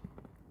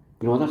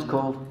 You know what that's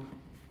called?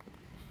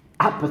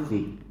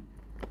 Apathy.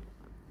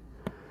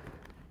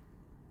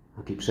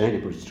 I keep saying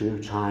it, but it's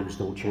true. Times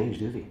don't change,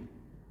 do they?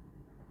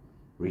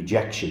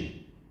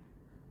 Rejection.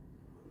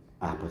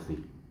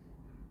 Apathy.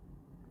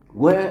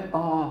 Where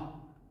are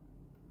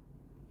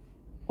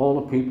all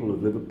the people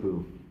of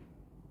Liverpool?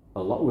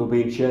 A lot will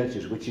be in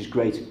churches, which is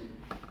great,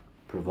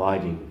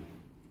 providing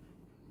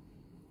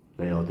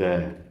they are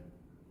there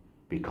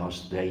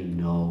because they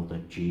know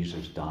that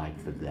Jesus died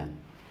for them.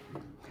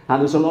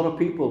 And there's a lot of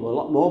people, a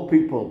lot more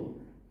people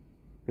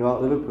who are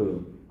at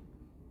Liverpool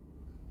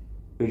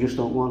who just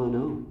don't want to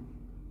know.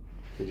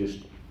 They're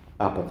just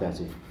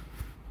apathetic.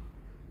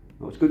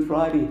 Oh, it's Good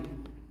Friday.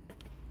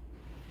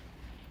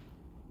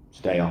 It's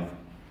a day off.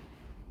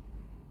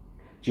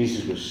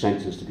 Jesus was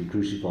sentenced to be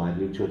crucified,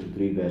 Luke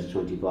 23, verse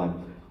 25.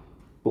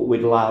 But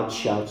with loud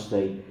shouts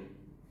they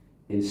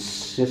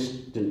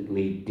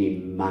insistently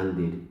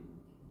demanded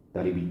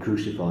that he be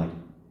crucified.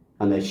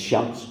 And their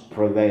shouts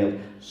prevailed.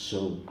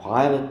 So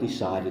Pilate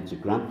decided to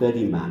grant their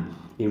demand.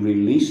 He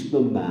released the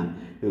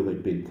man who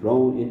had been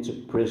thrown into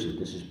prison,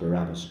 this is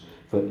Barabbas,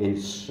 for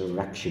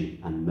insurrection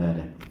and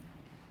murder.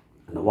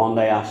 And the one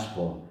they asked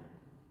for,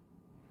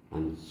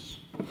 and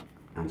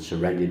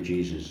surrendered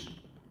Jesus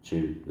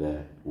to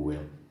their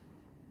will.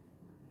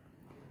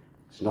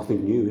 It's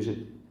nothing new, is it?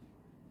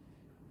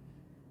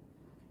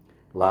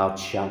 Loud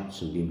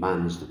shouts and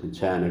demands that can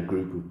turn a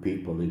group of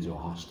people into a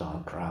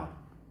hostile crowd.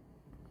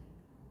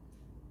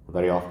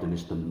 Very often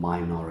it's the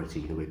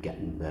minority who are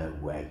getting their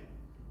way.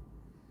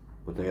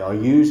 But they are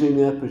using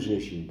their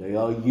position. They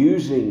are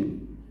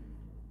using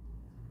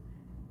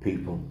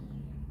people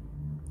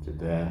to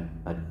their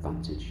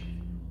advantage.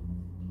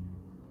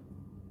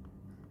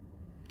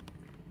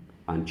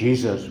 And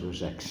Jesus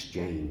was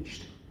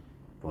exchanged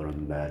for a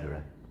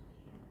murderer.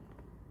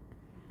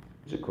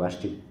 There's a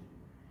question.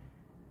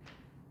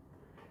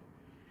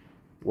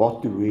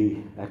 What do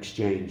we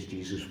exchange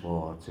Jesus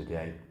for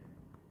today?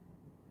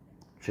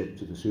 Trip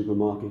to the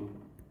supermarket?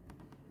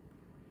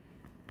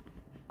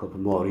 A couple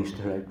more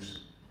Easter eggs?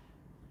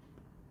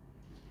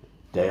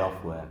 Day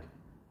off work?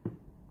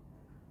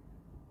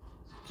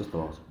 Just a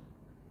thought.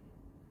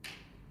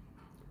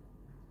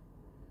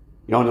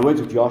 You know, in the words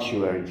of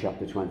Joshua in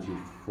chapter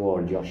 24,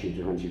 in Joshua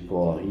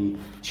 24, he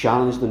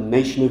challenged the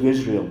nation of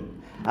Israel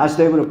as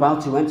they were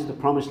about to enter the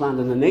promised land,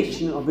 and the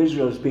nation of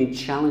Israel has been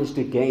challenged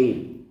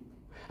again.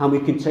 And we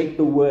can take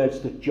the words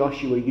that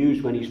Joshua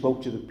used when he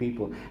spoke to the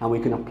people, and we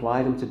can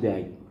apply them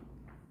today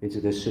into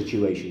this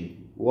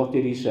situation. What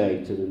did he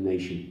say to the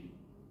nation?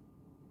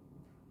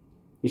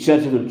 He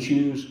said to them,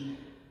 choose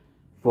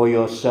for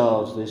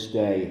yourselves this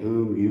day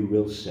whom you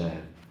will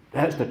serve.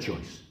 There's the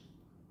choice.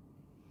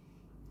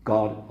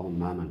 God or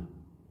Mammon.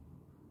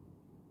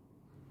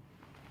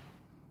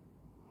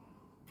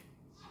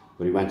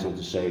 But he went on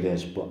to say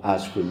this, but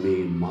as for me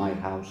and my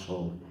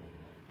household,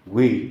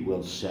 we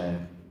will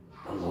serve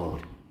the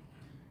Lord.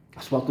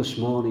 That's what this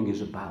morning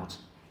is about.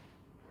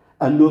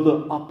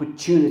 Another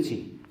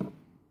opportunity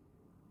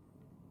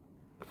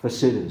for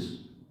sinners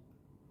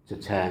to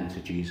turn to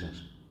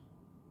Jesus.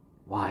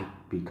 Why?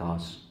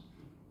 Because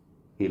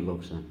he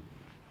loves them.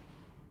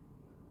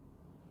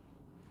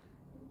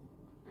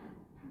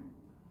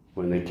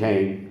 When they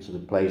came to the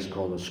place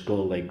called the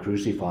Skull, they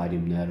crucified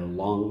him there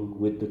along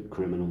with the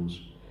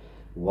criminals,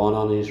 one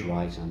on his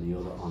right and the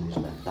other on his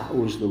left. That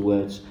was the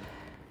words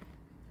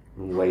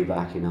from way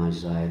back in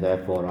Isaiah.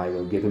 Therefore I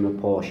will give him a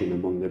portion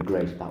among the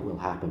great. That will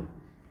happen.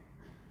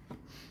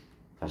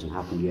 Hasn't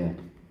happened yet.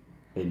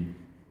 In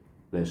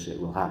this, it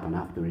will happen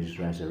after his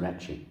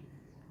resurrection.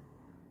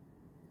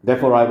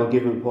 Therefore I will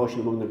give him a portion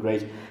among the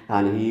great,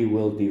 and he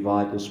will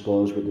divide the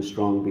spoils with the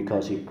strong,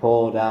 because he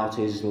poured out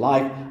his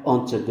life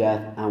unto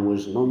death and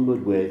was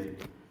numbered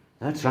with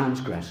the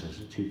transgressors,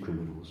 the two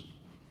criminals.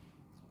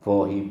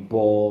 For he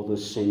bore the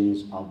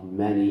sins of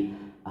many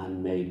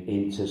and made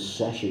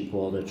intercession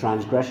for the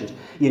transgressors.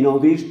 You know,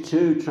 these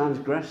two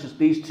transgressors,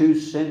 these two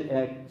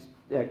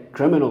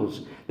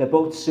criminals, they're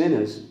both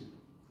sinners.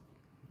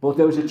 But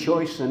there was a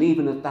choice, and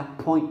even at that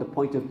point, the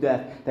point of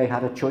death, they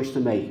had a choice to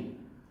make.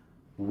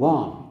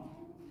 One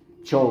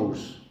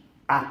chose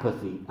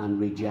apathy and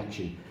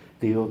rejection.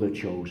 The other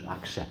chose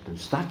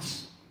acceptance.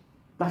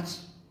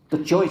 That's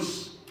the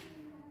choice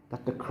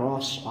that the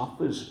cross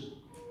offers.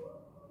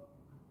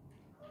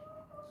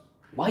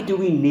 Why do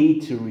we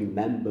need to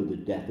remember the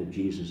death of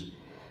Jesus?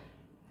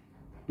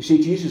 You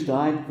see, Jesus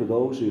died for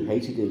those who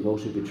hated him,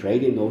 those who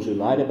betrayed him, those who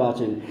lied about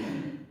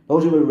him,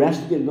 those who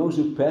arrested him, those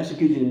who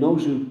persecuted him,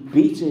 those who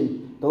beat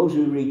him, those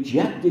who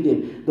rejected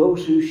him,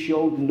 those who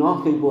showed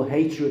nothing but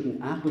hatred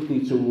and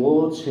apathy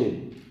towards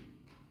him.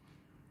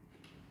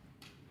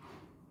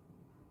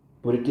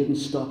 But it didn't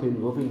stop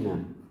him loving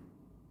them,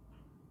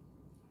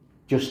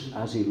 just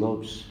as he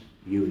loves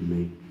you and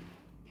me.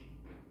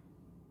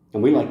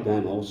 And we, like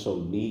them,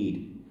 also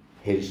need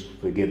his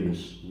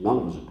forgiveness. None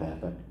of us are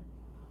perfect.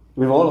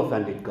 We've all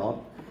offended God.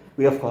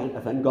 We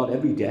offend God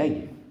every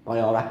day by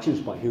our actions,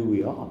 by who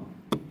we are, our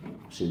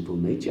sinful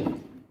nature.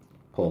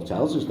 Paul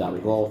tells us that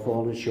we've all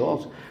fallen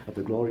short of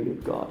the glory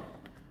of God.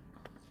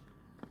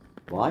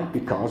 Why?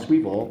 Because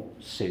we've all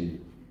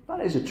sinned.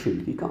 That is a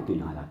truth. You can't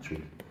deny that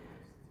truth.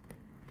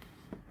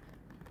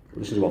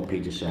 Listen to what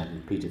Peter said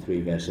in Peter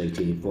 3 verse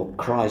 18. For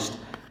Christ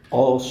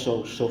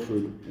also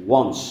suffered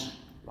once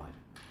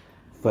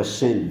for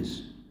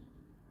sins.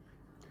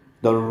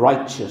 The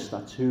righteous,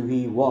 that's who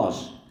he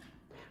was.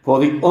 For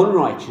the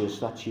unrighteous,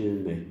 that's you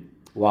and me.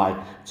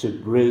 Why? To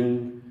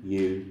bring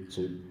you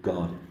to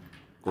God.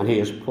 And he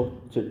is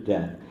put to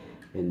death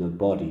in the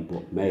body,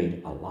 but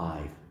made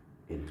alive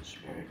in the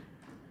spirit.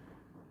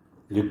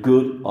 The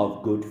good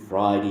of Good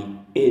Friday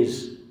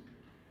is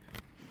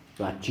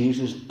that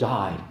Jesus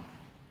died,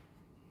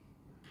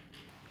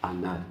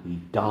 and that he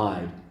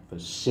died for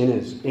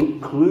sinners,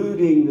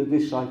 including the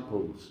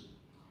disciples.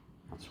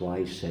 That's why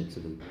he said to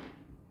them,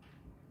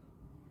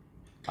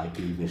 I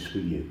do this for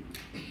you,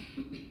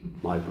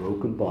 my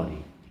broken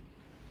body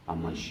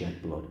and my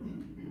shed blood.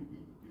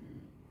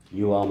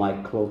 You are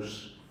my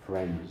close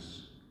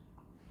friends,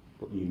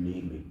 but you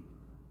need me.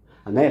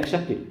 And they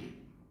accepted.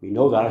 We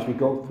know that as we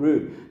go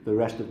through the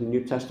rest of the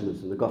New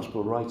Testament and the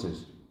Gospel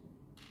writers.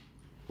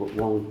 But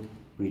one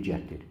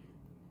rejected,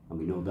 and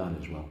we know that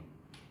as well.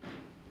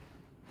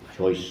 The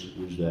choice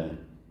was there.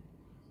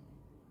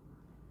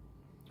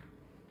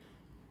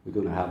 We're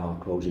going to have our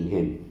closing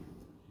hymn,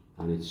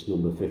 and it's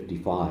number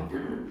 55.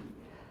 And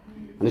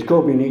it's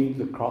called Beneath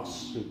the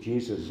Cross of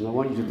Jesus. And I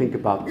want you to think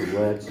about the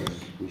words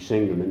as we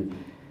sing them. And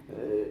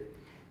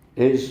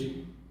here's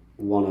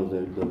one of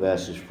the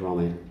verses from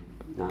it.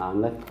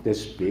 And let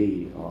this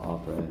be our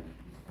prayer.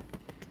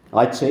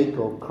 I take,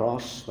 O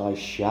cross, thy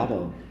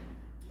shadow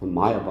from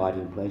my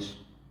abiding place.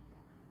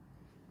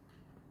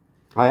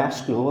 I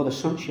ask no other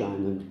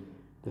sunshine than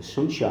the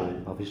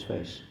sunshine of his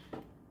face.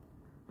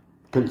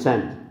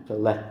 content to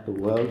let the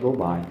world go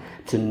by,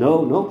 to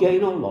know no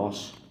gain or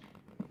loss,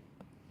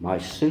 my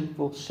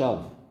sinful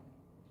self,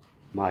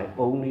 my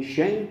only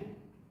shame,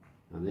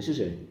 and this is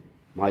it,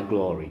 my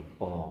glory,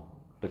 or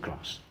the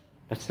cross.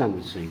 Let's stand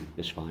and sing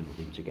this final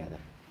hymn together.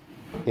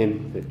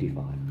 Hymn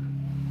 55.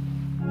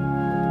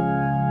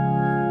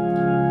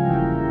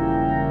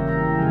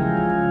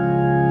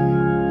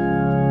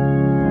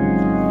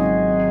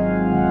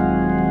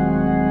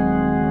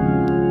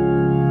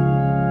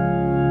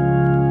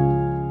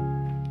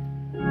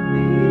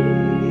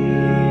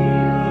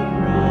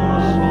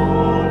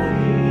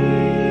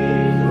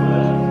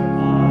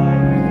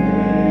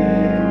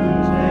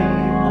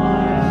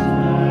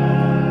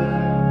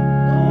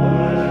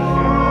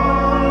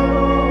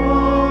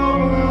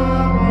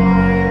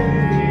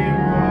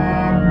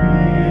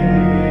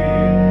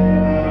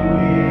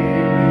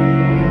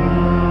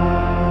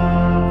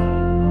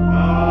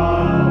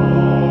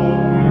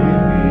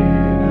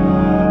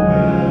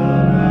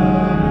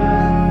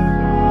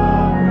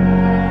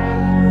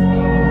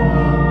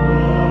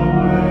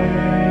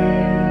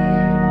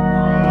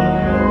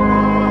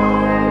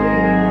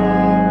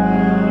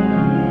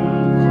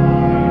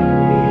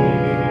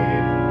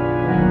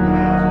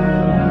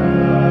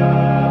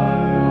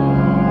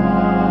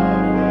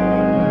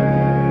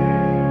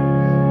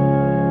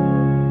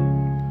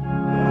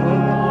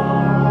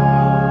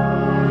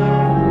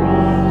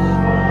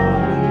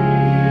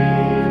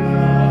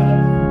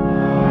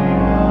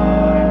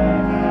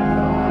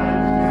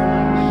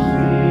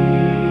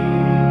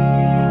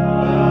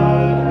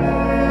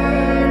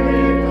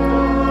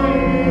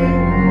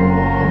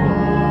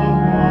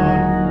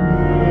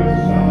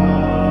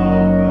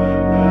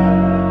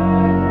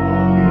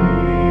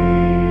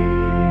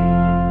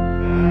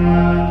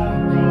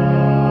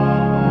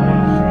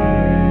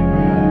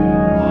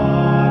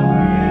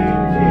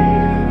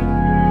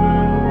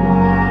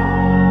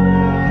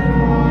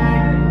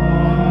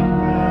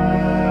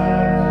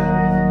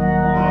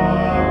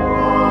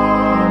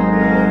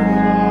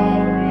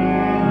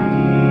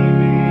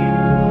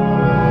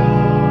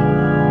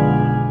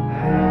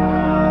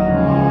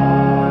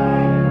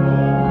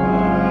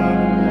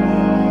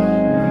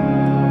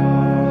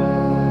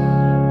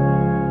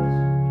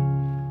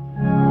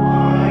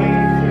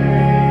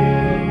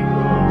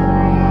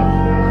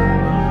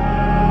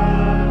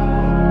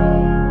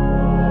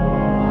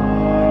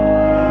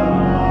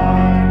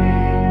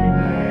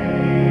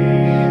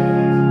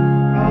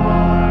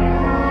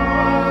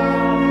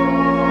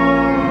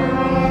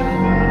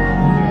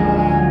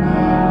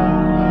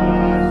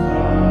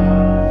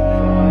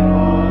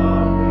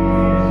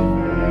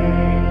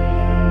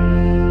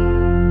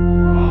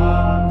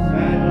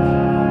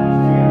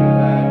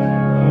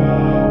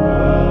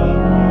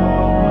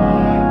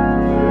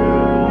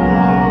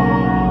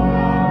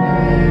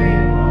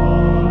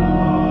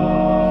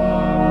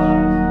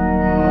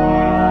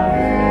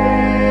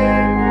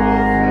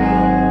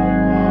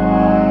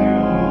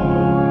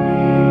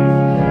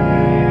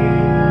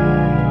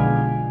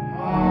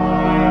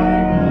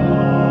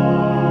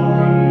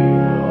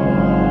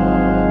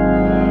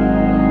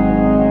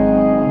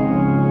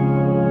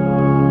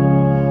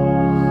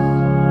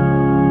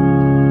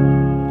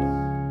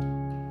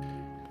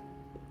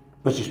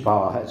 Let's just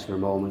bow our heads for a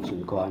moment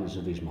in the quietness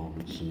of these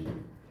moments, and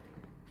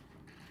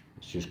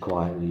let's just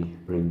quietly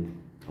bring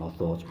our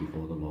thoughts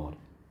before the Lord.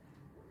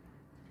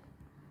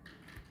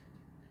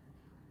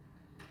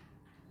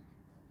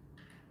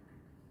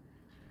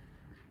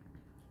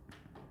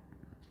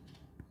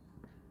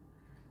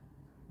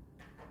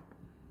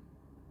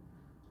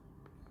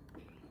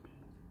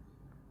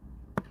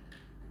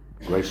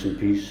 Grace and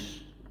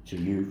peace to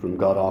you from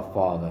God our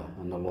Father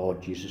and the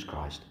Lord Jesus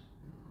Christ,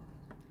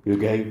 who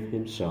gave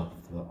himself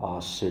for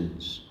our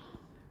sins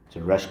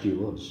to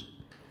rescue us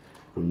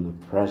from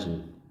the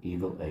present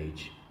evil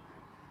age,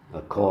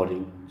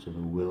 according to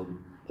the will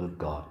of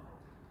God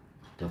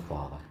the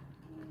Father,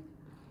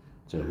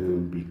 to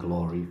whom be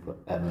glory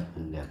forever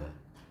and ever.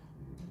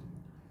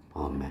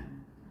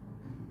 Amen.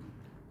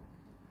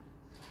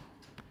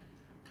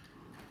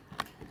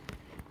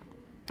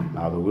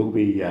 Now there will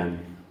be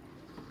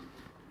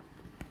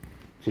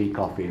tea,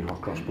 coffee and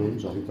hot cross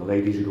buns. I think the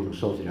ladies are going to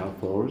sort it out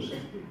for us.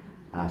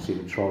 I see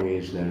the trolley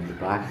is there at the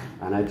back.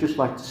 And I'd just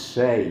like to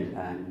say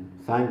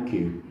thank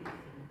you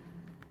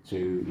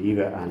to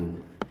Eva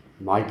and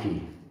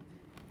Mikey,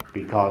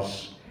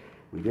 because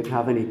we didn't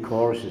have any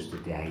choruses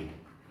today,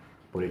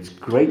 but it's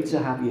great to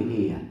have you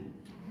here.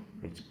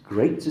 It's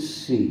great to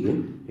see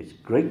you. It's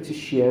great to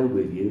share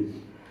with you.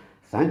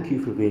 Thank you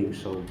for being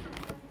so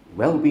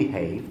well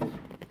behaved.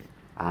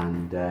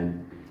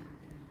 And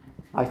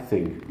I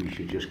think we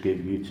should just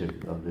give you two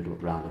a little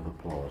round of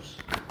applause.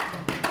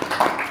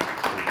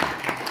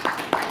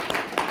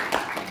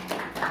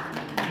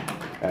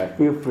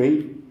 Feel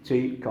free,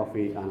 tea,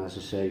 coffee, and as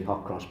I say,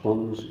 hot cross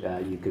buns.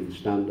 You can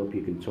stand up,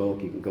 you can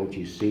talk, you can go to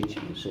your seat,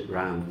 you can sit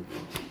round,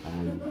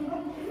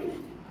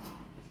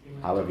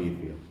 however you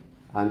feel.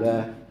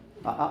 And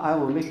I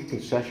will make a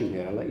concession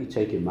here. I'll let you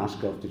take your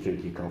mask off to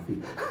drink your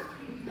coffee.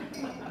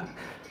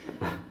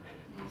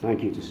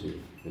 Thank you to see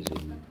you.